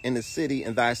harlot in the city,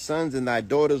 and thy sons and thy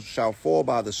daughters shall fall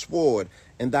by the sword,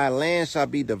 and thy land shall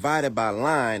be divided by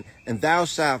line, and thou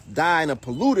shalt die in a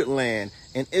polluted land,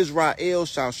 and Israel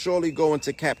shall surely go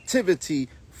into captivity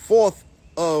forth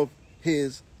of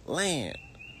his land.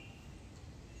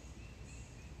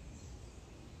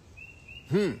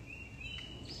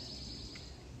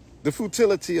 The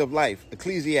futility of life,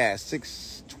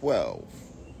 Ecclesiastes 6:12.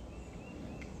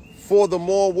 For the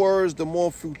more words, the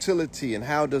more futility, and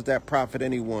how does that profit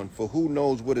anyone? For who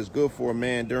knows what is good for a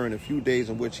man during the few days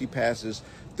in which he passes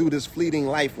through this fleeting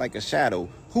life like a shadow?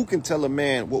 Who can tell a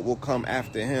man what will come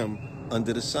after him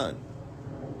under the sun?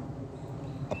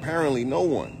 Apparently no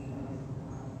one.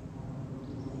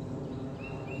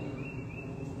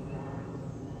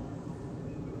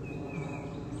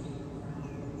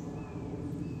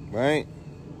 Right?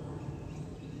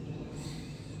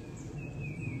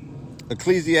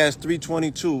 Ecclesiastes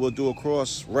 3:22 will do a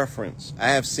cross reference. I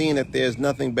have seen that there is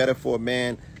nothing better for a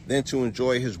man than to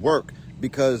enjoy his work,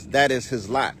 because that is his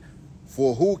lot.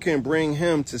 For who can bring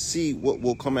him to see what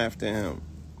will come after him?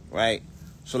 Right?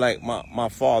 So like my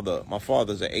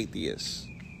father's an atheist.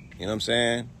 You know what I'm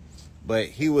saying? But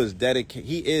he is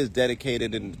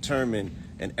dedicated and determined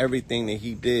in everything that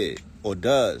he did or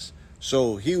does.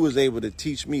 So he was able to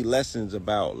teach me lessons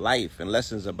about life and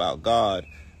lessons about God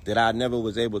that I never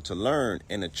was able to learn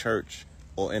in a church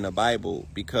or in a Bible,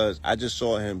 because I just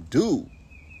saw him do.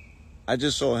 I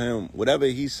just saw him, whatever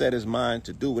he set his mind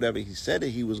to do, whatever he said that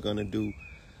he was going to do,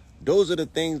 those are the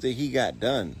things that he got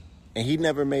done. And he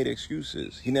never made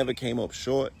excuses. He never came up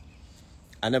short.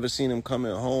 I never seen him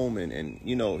coming home and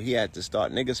you know, he had to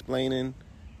start nigga-splaining.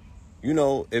 You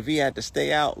know, if he had to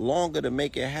stay out longer to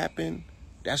make it happen,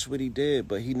 that's what he did.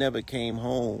 But he never came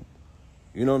home,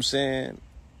 you know what I'm saying,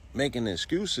 making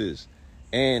excuses.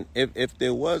 And if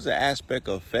there was an aspect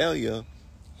of failure,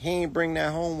 he ain't bring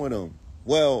that home with him.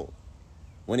 Well,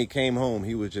 when he came home,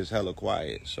 he was just hella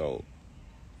quiet. So,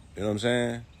 you know what I'm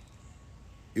saying?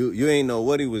 You ain't know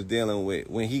what he was dealing with.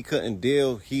 When he couldn't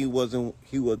deal, he wasn't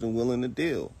willing to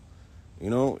deal. You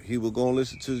know, he would go and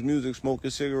listen to his music, smoke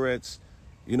his cigarettes,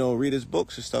 you know, read his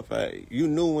books and stuff. You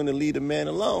knew when to leave a man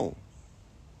alone.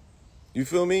 You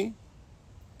feel me?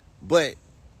 But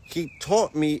He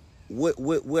taught me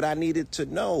what I needed to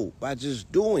know by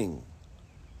just doing,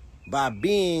 by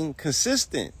being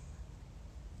consistent.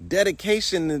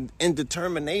 Dedication and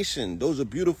determination. Those are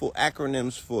beautiful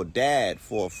acronyms for dad,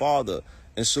 for a father.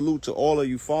 And salute to all of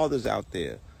you fathers out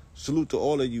there. Salute to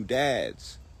all of you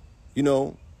dads. You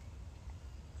know.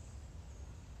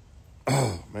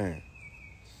 Oh, man.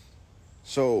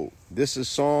 So this is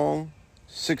song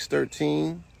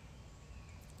 613.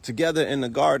 Together in the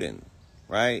garden,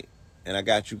 right? And I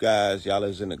got you guys. Y'all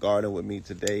is in the garden with me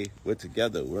today. We're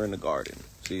together. We're in the garden.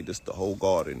 See, this is the whole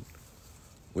garden.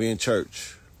 We're in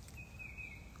church.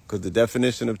 Because the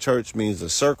definition of church means a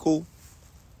circle,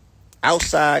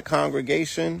 outside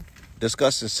congregation,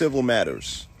 discussing civil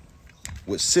matters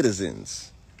with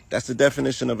citizens. That's the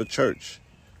definition of a church.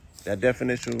 That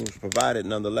definition was provided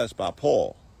nonetheless by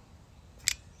Paul.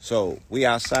 So we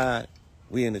outside,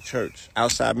 we in the church.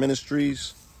 Outside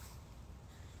ministries.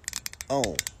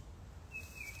 Oh.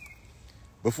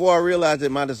 Before I realized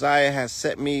that my desire has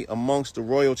set me amongst the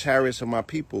royal chariots of my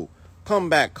people. Come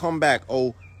back,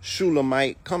 O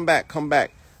Shulamite, come back,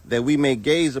 that we may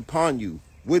gaze upon you.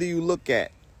 What do you look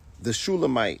at? The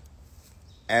Shulamite,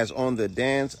 as on the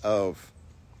dance of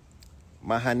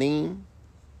Mahanim.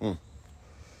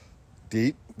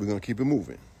 Deep. We're going to keep it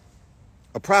moving.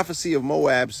 A prophecy of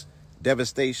Moab's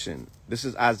devastation. This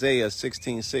is Isaiah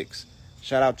 16:6.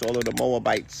 Shout out to all of the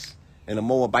Moabites and the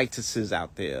Moabitesses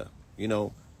out there. You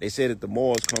know, they say that the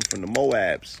Moors come from the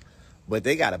Moabs, but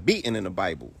they got a beating in the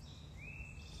Bible.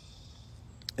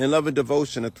 In love and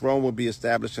devotion, a throne will be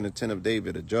established in the tent of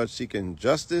David. A judge seeking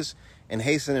justice and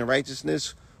hastening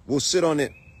righteousness will sit on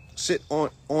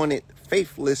it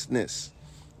faithlessness.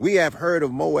 We have heard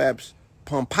of Moab's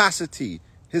pomposity,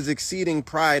 his exceeding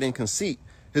pride and conceit,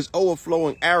 his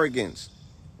overflowing arrogance,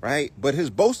 right? But his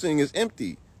boasting is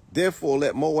empty. Therefore,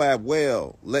 let Moab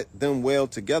wail. Let them wail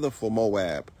together for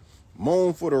Moab.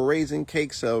 Moan for the raisin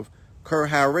cakes of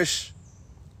Kirharishith.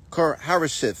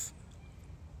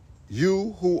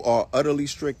 You who are utterly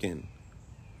stricken.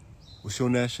 What's your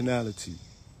nationality?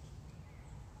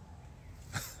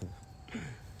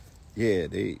 Yeah,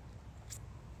 they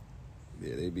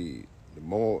be the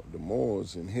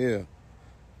Moors in here.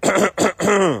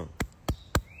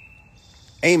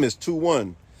 Amos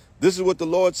 2:1. This is what the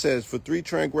Lord says: for 3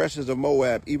 transgressions of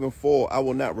Moab, even 4, I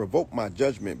will not revoke my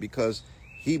judgment, because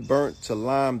he burnt to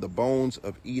lime the bones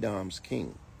of Edom's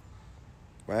king.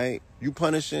 Right? You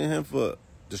punishing him for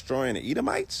destroying the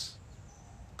Edomites?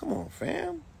 Come on,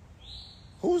 fam.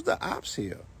 Who's the ops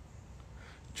here?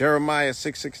 Jeremiah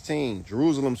 6:16,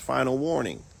 Jerusalem's final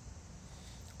warning.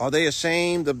 Are they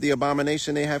ashamed of the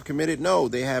abomination they have committed? No,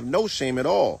 they have no shame at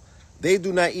all. They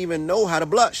do not even know how to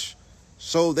blush.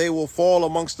 So they will fall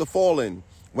amongst the fallen.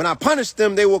 When I punish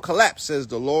them, they will collapse, says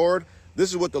the Lord.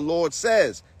 This is what the Lord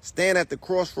says. Stand at the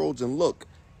crossroads and look.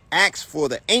 Ask for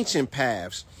the ancient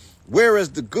paths. Where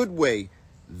is the good way?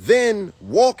 Then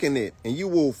walk in it, and you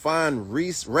will find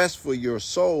rest for your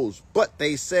souls. But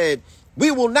they said,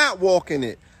 we will not walk in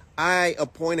it. I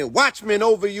appointed watchmen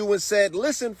over you and said,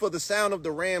 listen for the sound of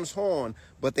the ram's horn.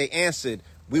 But they answered,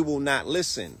 we will not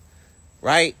listen.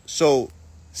 Right? So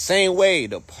same way,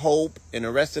 the Pope and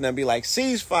the rest of them be like,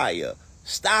 ceasefire,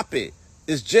 stop it.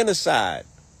 It's genocide.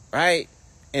 Right?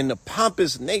 And the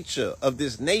pompous nature of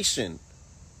this nation,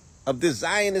 of this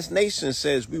Zionist nation,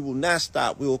 says we will not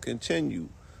stop. We will continue.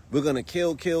 We're going to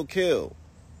kill.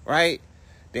 Right?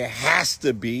 There has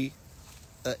to be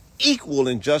an equal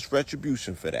and just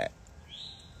retribution for that.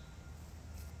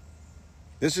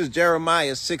 This is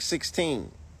Jeremiah 6:16.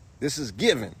 This is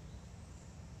given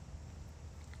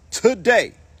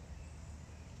today.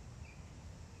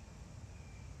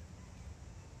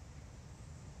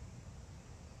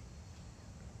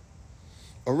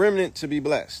 A remnant to be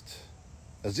blessed.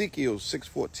 Ezekiel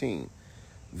 6:14.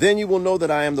 Then you will know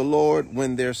that I am the Lord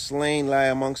when their slain lie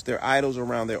amongst their idols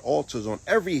around their altars on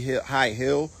every high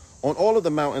hill, on all of the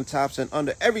mountaintops, and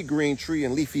under every green tree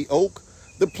and leafy oak,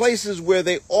 the places where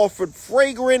they offered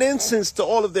fragrant incense to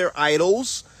all of their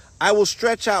idols. I will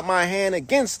stretch out my hand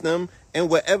against them, and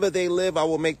wherever they live, I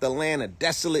will make the land a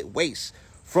desolate waste.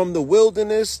 From the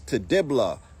wilderness to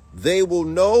Diblah, they will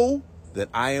know that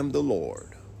I am the Lord.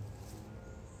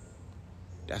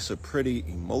 That's a pretty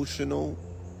emotional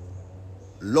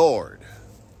Lord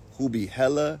who be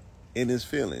hella in his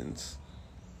feelings,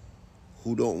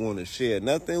 who don't want to share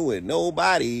nothing with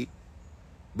nobody,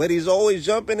 but he's always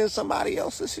jumping in somebody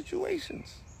else's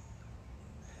situations.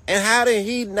 And how did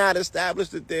he not establish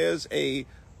that there's a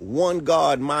one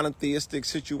God monotheistic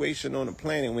situation on the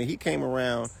planet? When he came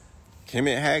around,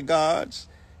 Kemet had gods,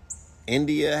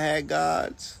 India had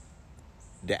gods,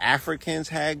 the Africans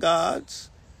had gods,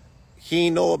 He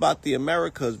ain't know about the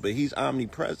Americas, but he's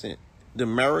omnipresent. The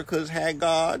Americas had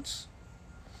gods,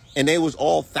 and they was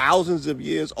all thousands of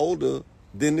years older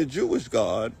than the Jewish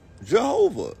God,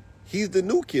 Jehovah. He's the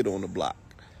new kid on the block.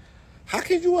 How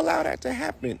can you allow that to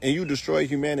happen? And you destroy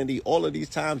humanity all of these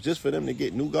times just for them to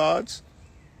get new gods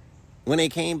when they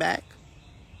came back?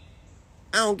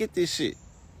 I don't get this shit.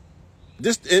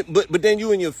 But then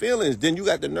you in your feelings, then you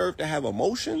got the nerve to have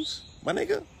emotions, my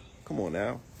nigga? Come on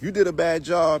now. You did a bad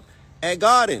job at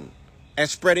guarding, at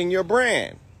spreading your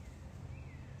brand.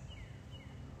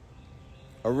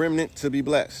 A remnant to be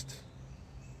blessed.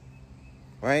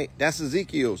 Right? That's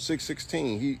Ezekiel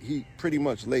 6:16. He pretty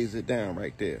much lays it down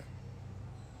right there.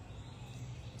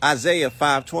 Isaiah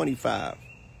 5:25.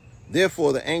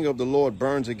 Therefore the anger of the Lord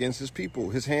burns against his people.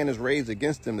 His hand is raised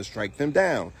against them to strike them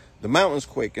down. The mountains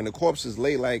quake and the corpses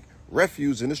lay like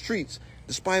refuse in the streets.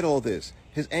 Despite all this,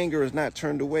 his anger is not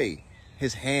turned away.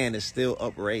 His hand is still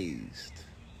upraised.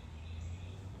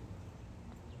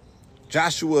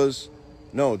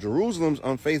 Jerusalem's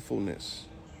unfaithfulness.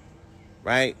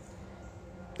 Right?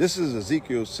 This is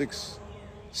Ezekiel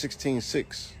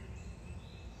 16:6.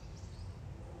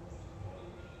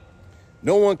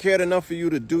 No one cared enough for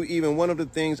you to do even one of the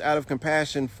things out of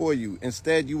compassion for you.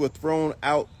 Instead, you were thrown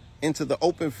out into the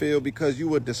open field because you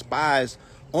were despised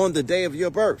on the day of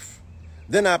your birth.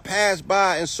 Then I passed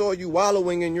by and saw you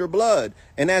wallowing in your blood.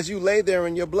 And as you lay there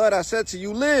in your blood, I said to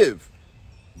you, live.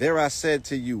 There I said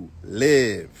to you,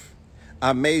 live.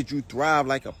 I made you thrive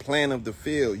like a plant of the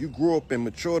field. You grew up and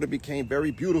matured and became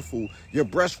very beautiful. Your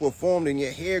breasts were formed and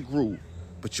your hair grew,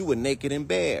 but you were naked and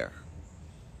bare.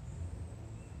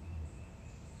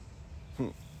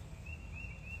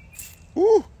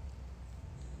 Woo!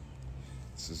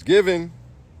 This is given.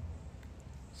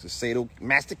 This is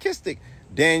sadomasochistic.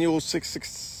 Daniel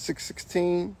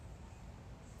 6:16.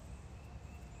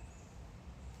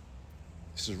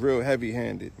 This is real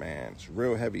heavy-handed, man. It's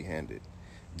real heavy-handed.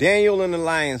 Daniel in the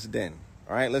lion's den.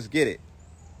 All right, let's get it.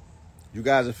 You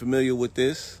guys are familiar with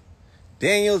this.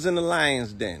 Daniel's in the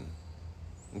lion's den.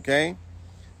 Okay?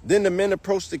 Then the men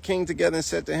approached the king together and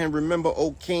said to him, remember,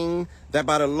 O king, that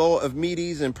by the law of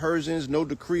Medes and Persians, no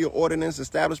decree or ordinance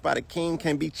established by the king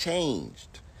can be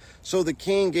changed. So the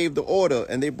king gave the order,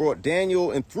 and they brought Daniel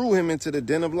and threw him into the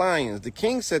den of lions. The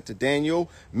king said to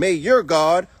Daniel, may your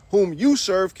God, whom you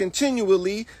serve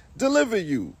continually, deliver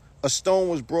you. A stone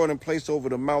was brought and placed over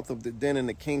the mouth of the den, and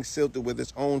the king sealed it with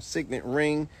his own signet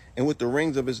ring and with the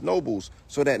rings of his nobles,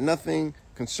 so that nothing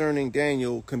concerning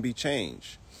Daniel can be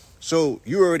changed. So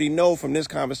you already know from this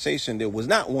conversation, there was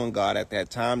not one God at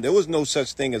that time. There was no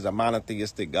such thing as a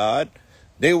monotheistic God.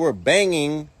 They were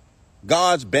banging,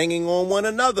 gods banging on one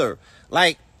another.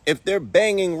 Like if they're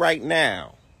banging right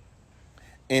now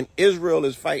and Israel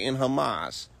is fighting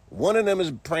Hamas, one of them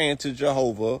is praying to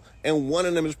Jehovah and one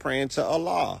of them is praying to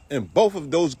Allah. And both of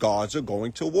those gods are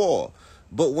going to war.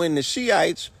 But when the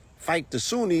Shiites fight the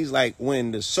Sunnis, like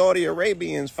when the Saudi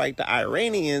Arabians fight the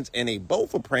Iranians and they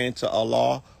both are praying to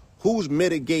Allah, who's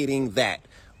mitigating that?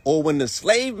 Or when the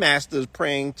slave master is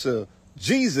praying to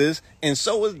Jesus and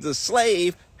so is the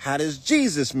slave, how does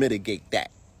Jesus mitigate that?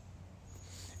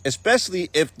 Especially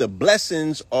if the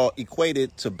blessings are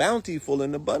equated to bountiful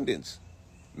and abundance.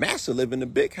 Master live in the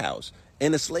big house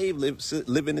and the slave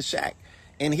live in the shack.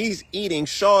 And he's eating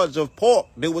shards of pork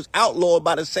that was outlawed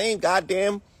by the same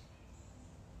goddamn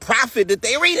prophet that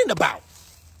they reading about.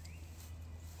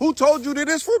 Who told you that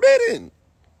it's forbidden?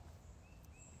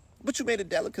 But you made a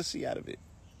delicacy out of it.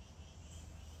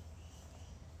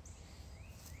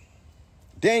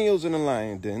 Daniel's in the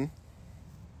lion den.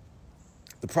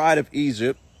 The pride of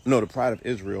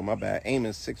Israel, my bad.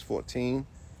 Amos 6:14.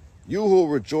 You who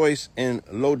rejoice in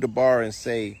Lodabar and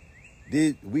say,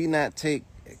 did we not take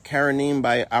Karanim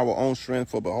by our own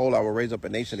strength? For behold, I will raise up a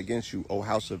nation against you, O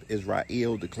house of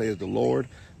Israel, declares the Lord,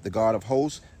 the God of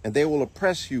hosts, and they will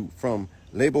oppress you from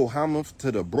Lebo Hamath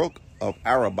to the brook of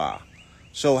Arabah.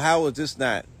 So how is this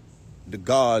not the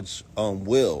God's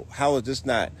will? How is this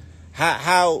not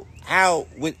how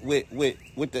with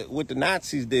what the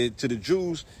Nazis did to the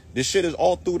Jews? This shit is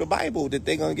all through the Bible that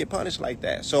they're gonna get punished like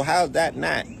that. So how's that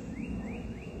not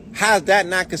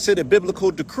considered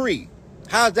biblical decree?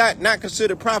 How's that not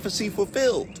considered prophecy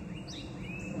fulfilled?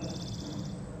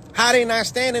 How they not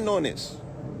standing on this?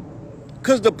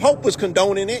 Because the Pope was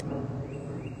condoning it.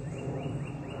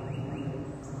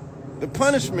 The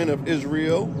punishment of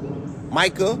Israel,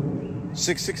 Micah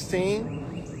 6:16.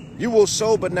 You will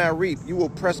sow but not reap. You will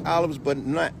press olives but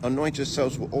not anoint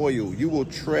yourselves with oil. You will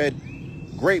tread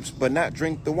grapes but not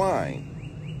drink the wine.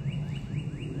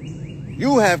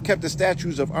 You have kept the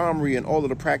statutes of Omri and all of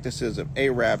the practices of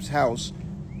Arab's house.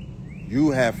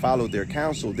 You have followed their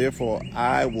counsel. Therefore,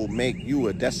 I will make you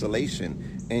a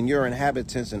desolation, and your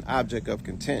inhabitants an object of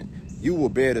content. You will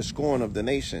bear the scorn of the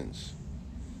nations.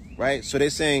 Right? So they're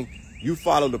saying you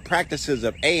follow the practices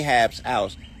of Ahab's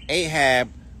house.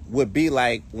 Ahab would be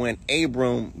like when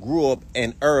Abram grew up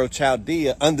in Ur of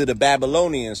Chaldea under the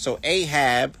Babylonians. So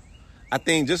Ahab, I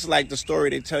think just like the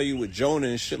story they tell you with Jonah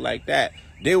and shit like that,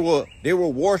 they were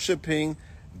worshiping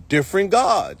different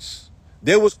gods.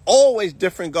 There was always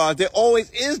different gods. There always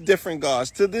is different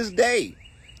gods to this day.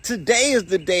 Today is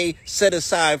the day set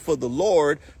aside for the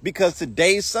Lord because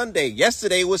today's Sunday.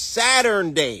 Yesterday was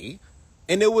Saturn Day,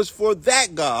 and it was for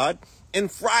that god.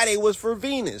 And Friday was for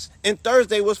Venus. And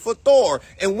Thursday was for Thor.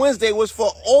 And Wednesday was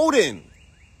for Odin.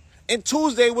 And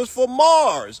Tuesday was for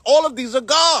Mars. All of these are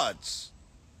gods.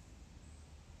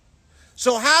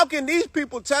 So how can these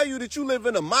people tell you that you live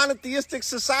in a monotheistic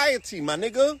society, my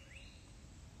nigga?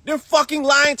 They're fucking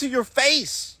lying to your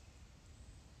face.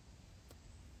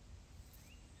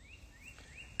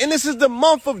 And this is the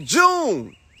month of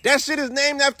June. That shit is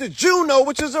named after Juno,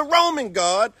 which is a Roman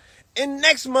god. And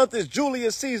next month is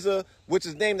Julius Caesar, which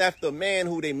is named after a man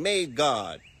who they made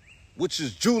God, which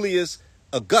is Julius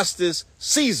Augustus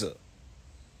Caesar.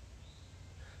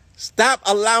 Stop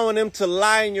allowing them to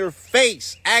lie in your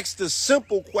face. Ask the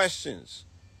simple questions.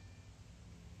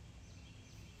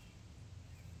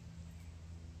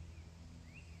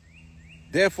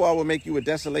 Therefore, I will make you a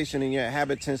desolation and your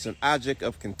inhabitants an object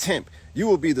of contempt. You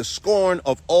will be the scorn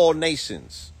of all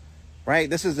nations. Right?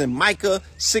 This is in Micah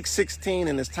 6:16,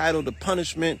 and it's titled The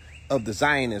Punishment of the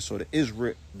Zionists, or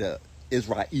the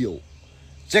Israel.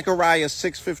 Zechariah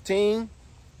 6:15,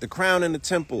 the crown in the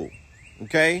temple.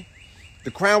 Okay?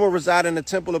 The crown will reside in the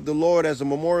temple of the Lord as a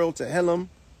memorial to Helam,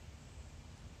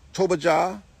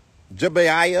 Tobijah,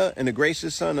 Jebiah, and the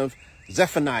gracious son of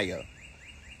Zephaniah.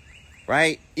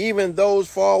 Right? Even those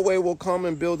far away will come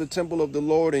and build the temple of the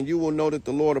Lord, and you will know that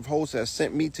the Lord of hosts has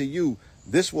sent me to you.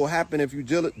 This will happen if you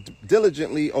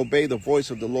diligently obey the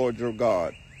voice of the Lord your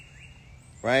God.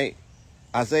 Right?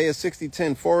 Isaiah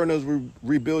 60:10, foreigners will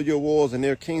rebuild your walls and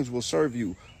their kings will serve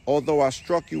you. Although I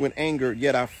struck you in anger,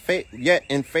 yet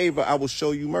in favor I will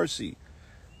show you mercy.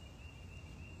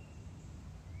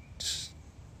 This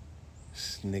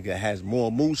nigga has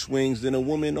more mood swings than a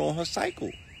woman on her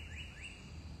cycle.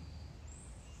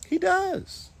 He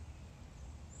does.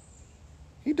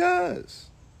 He does.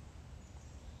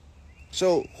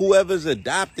 So whoever's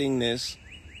adopting this,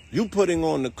 you putting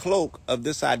on the cloak of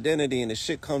this identity, and the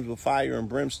shit comes with fire and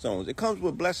brimstones. It comes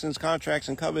with blessings, contracts,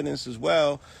 and covenants as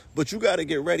well. But you got to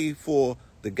get ready for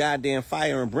the goddamn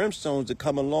fire and brimstones to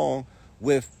come along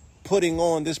with putting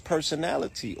on this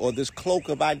personality or this cloak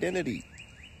of identity.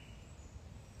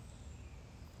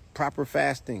 Proper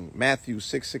fasting, Matthew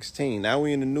 6:16. Now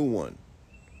we in the new one.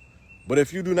 But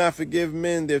if you do not forgive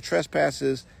men their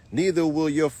trespasses, neither will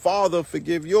your Father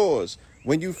forgive yours.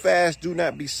 When you fast, do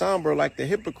not be somber like the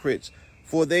hypocrites,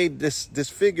 for they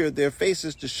disfigure their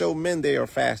faces to show men they are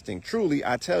fasting. Truly,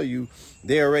 I tell you,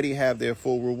 they already have their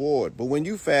full reward. But when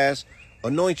you fast,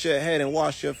 anoint your head and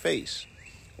wash your face.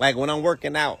 Like when I'm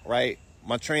working out, right?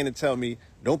 My trainer tell me,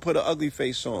 don't put an ugly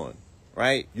face on,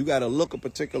 right? You got to look a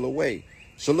particular way.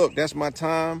 So look, that's my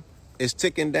time. It's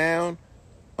ticking down.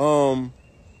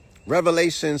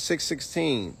 Revelation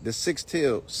 6:16, the sixth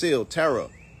seal, terror.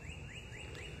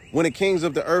 When the kings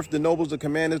of the earth, the nobles, the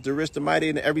commanders, the rich, the mighty,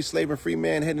 and every slave and free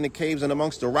man hid in the caves and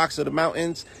amongst the rocks of the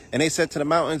mountains, and they said to the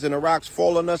mountains and the rocks,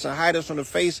 fall on us and hide us from the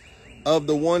face of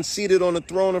the one seated on the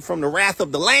throne and from the wrath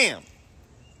of the Lamb.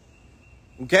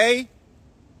 Okay?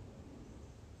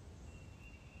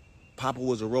 Poppa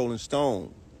was a rolling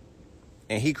stone,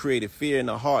 and he created fear in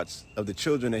the hearts of the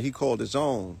children that he called his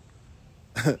own.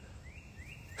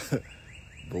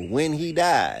 But when he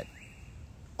died,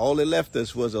 all it left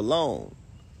us was alone.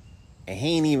 And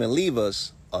he ain't even leave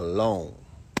us alone.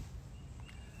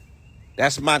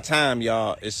 That's my time,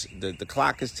 y'all. It's the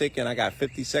clock is ticking. I got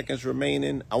 50 seconds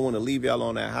remaining. I want to leave y'all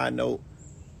on that high note.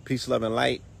 Peace, love, and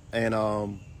light.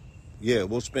 And yeah,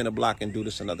 we'll spin a block and do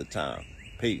this another time.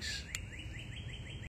 Peace.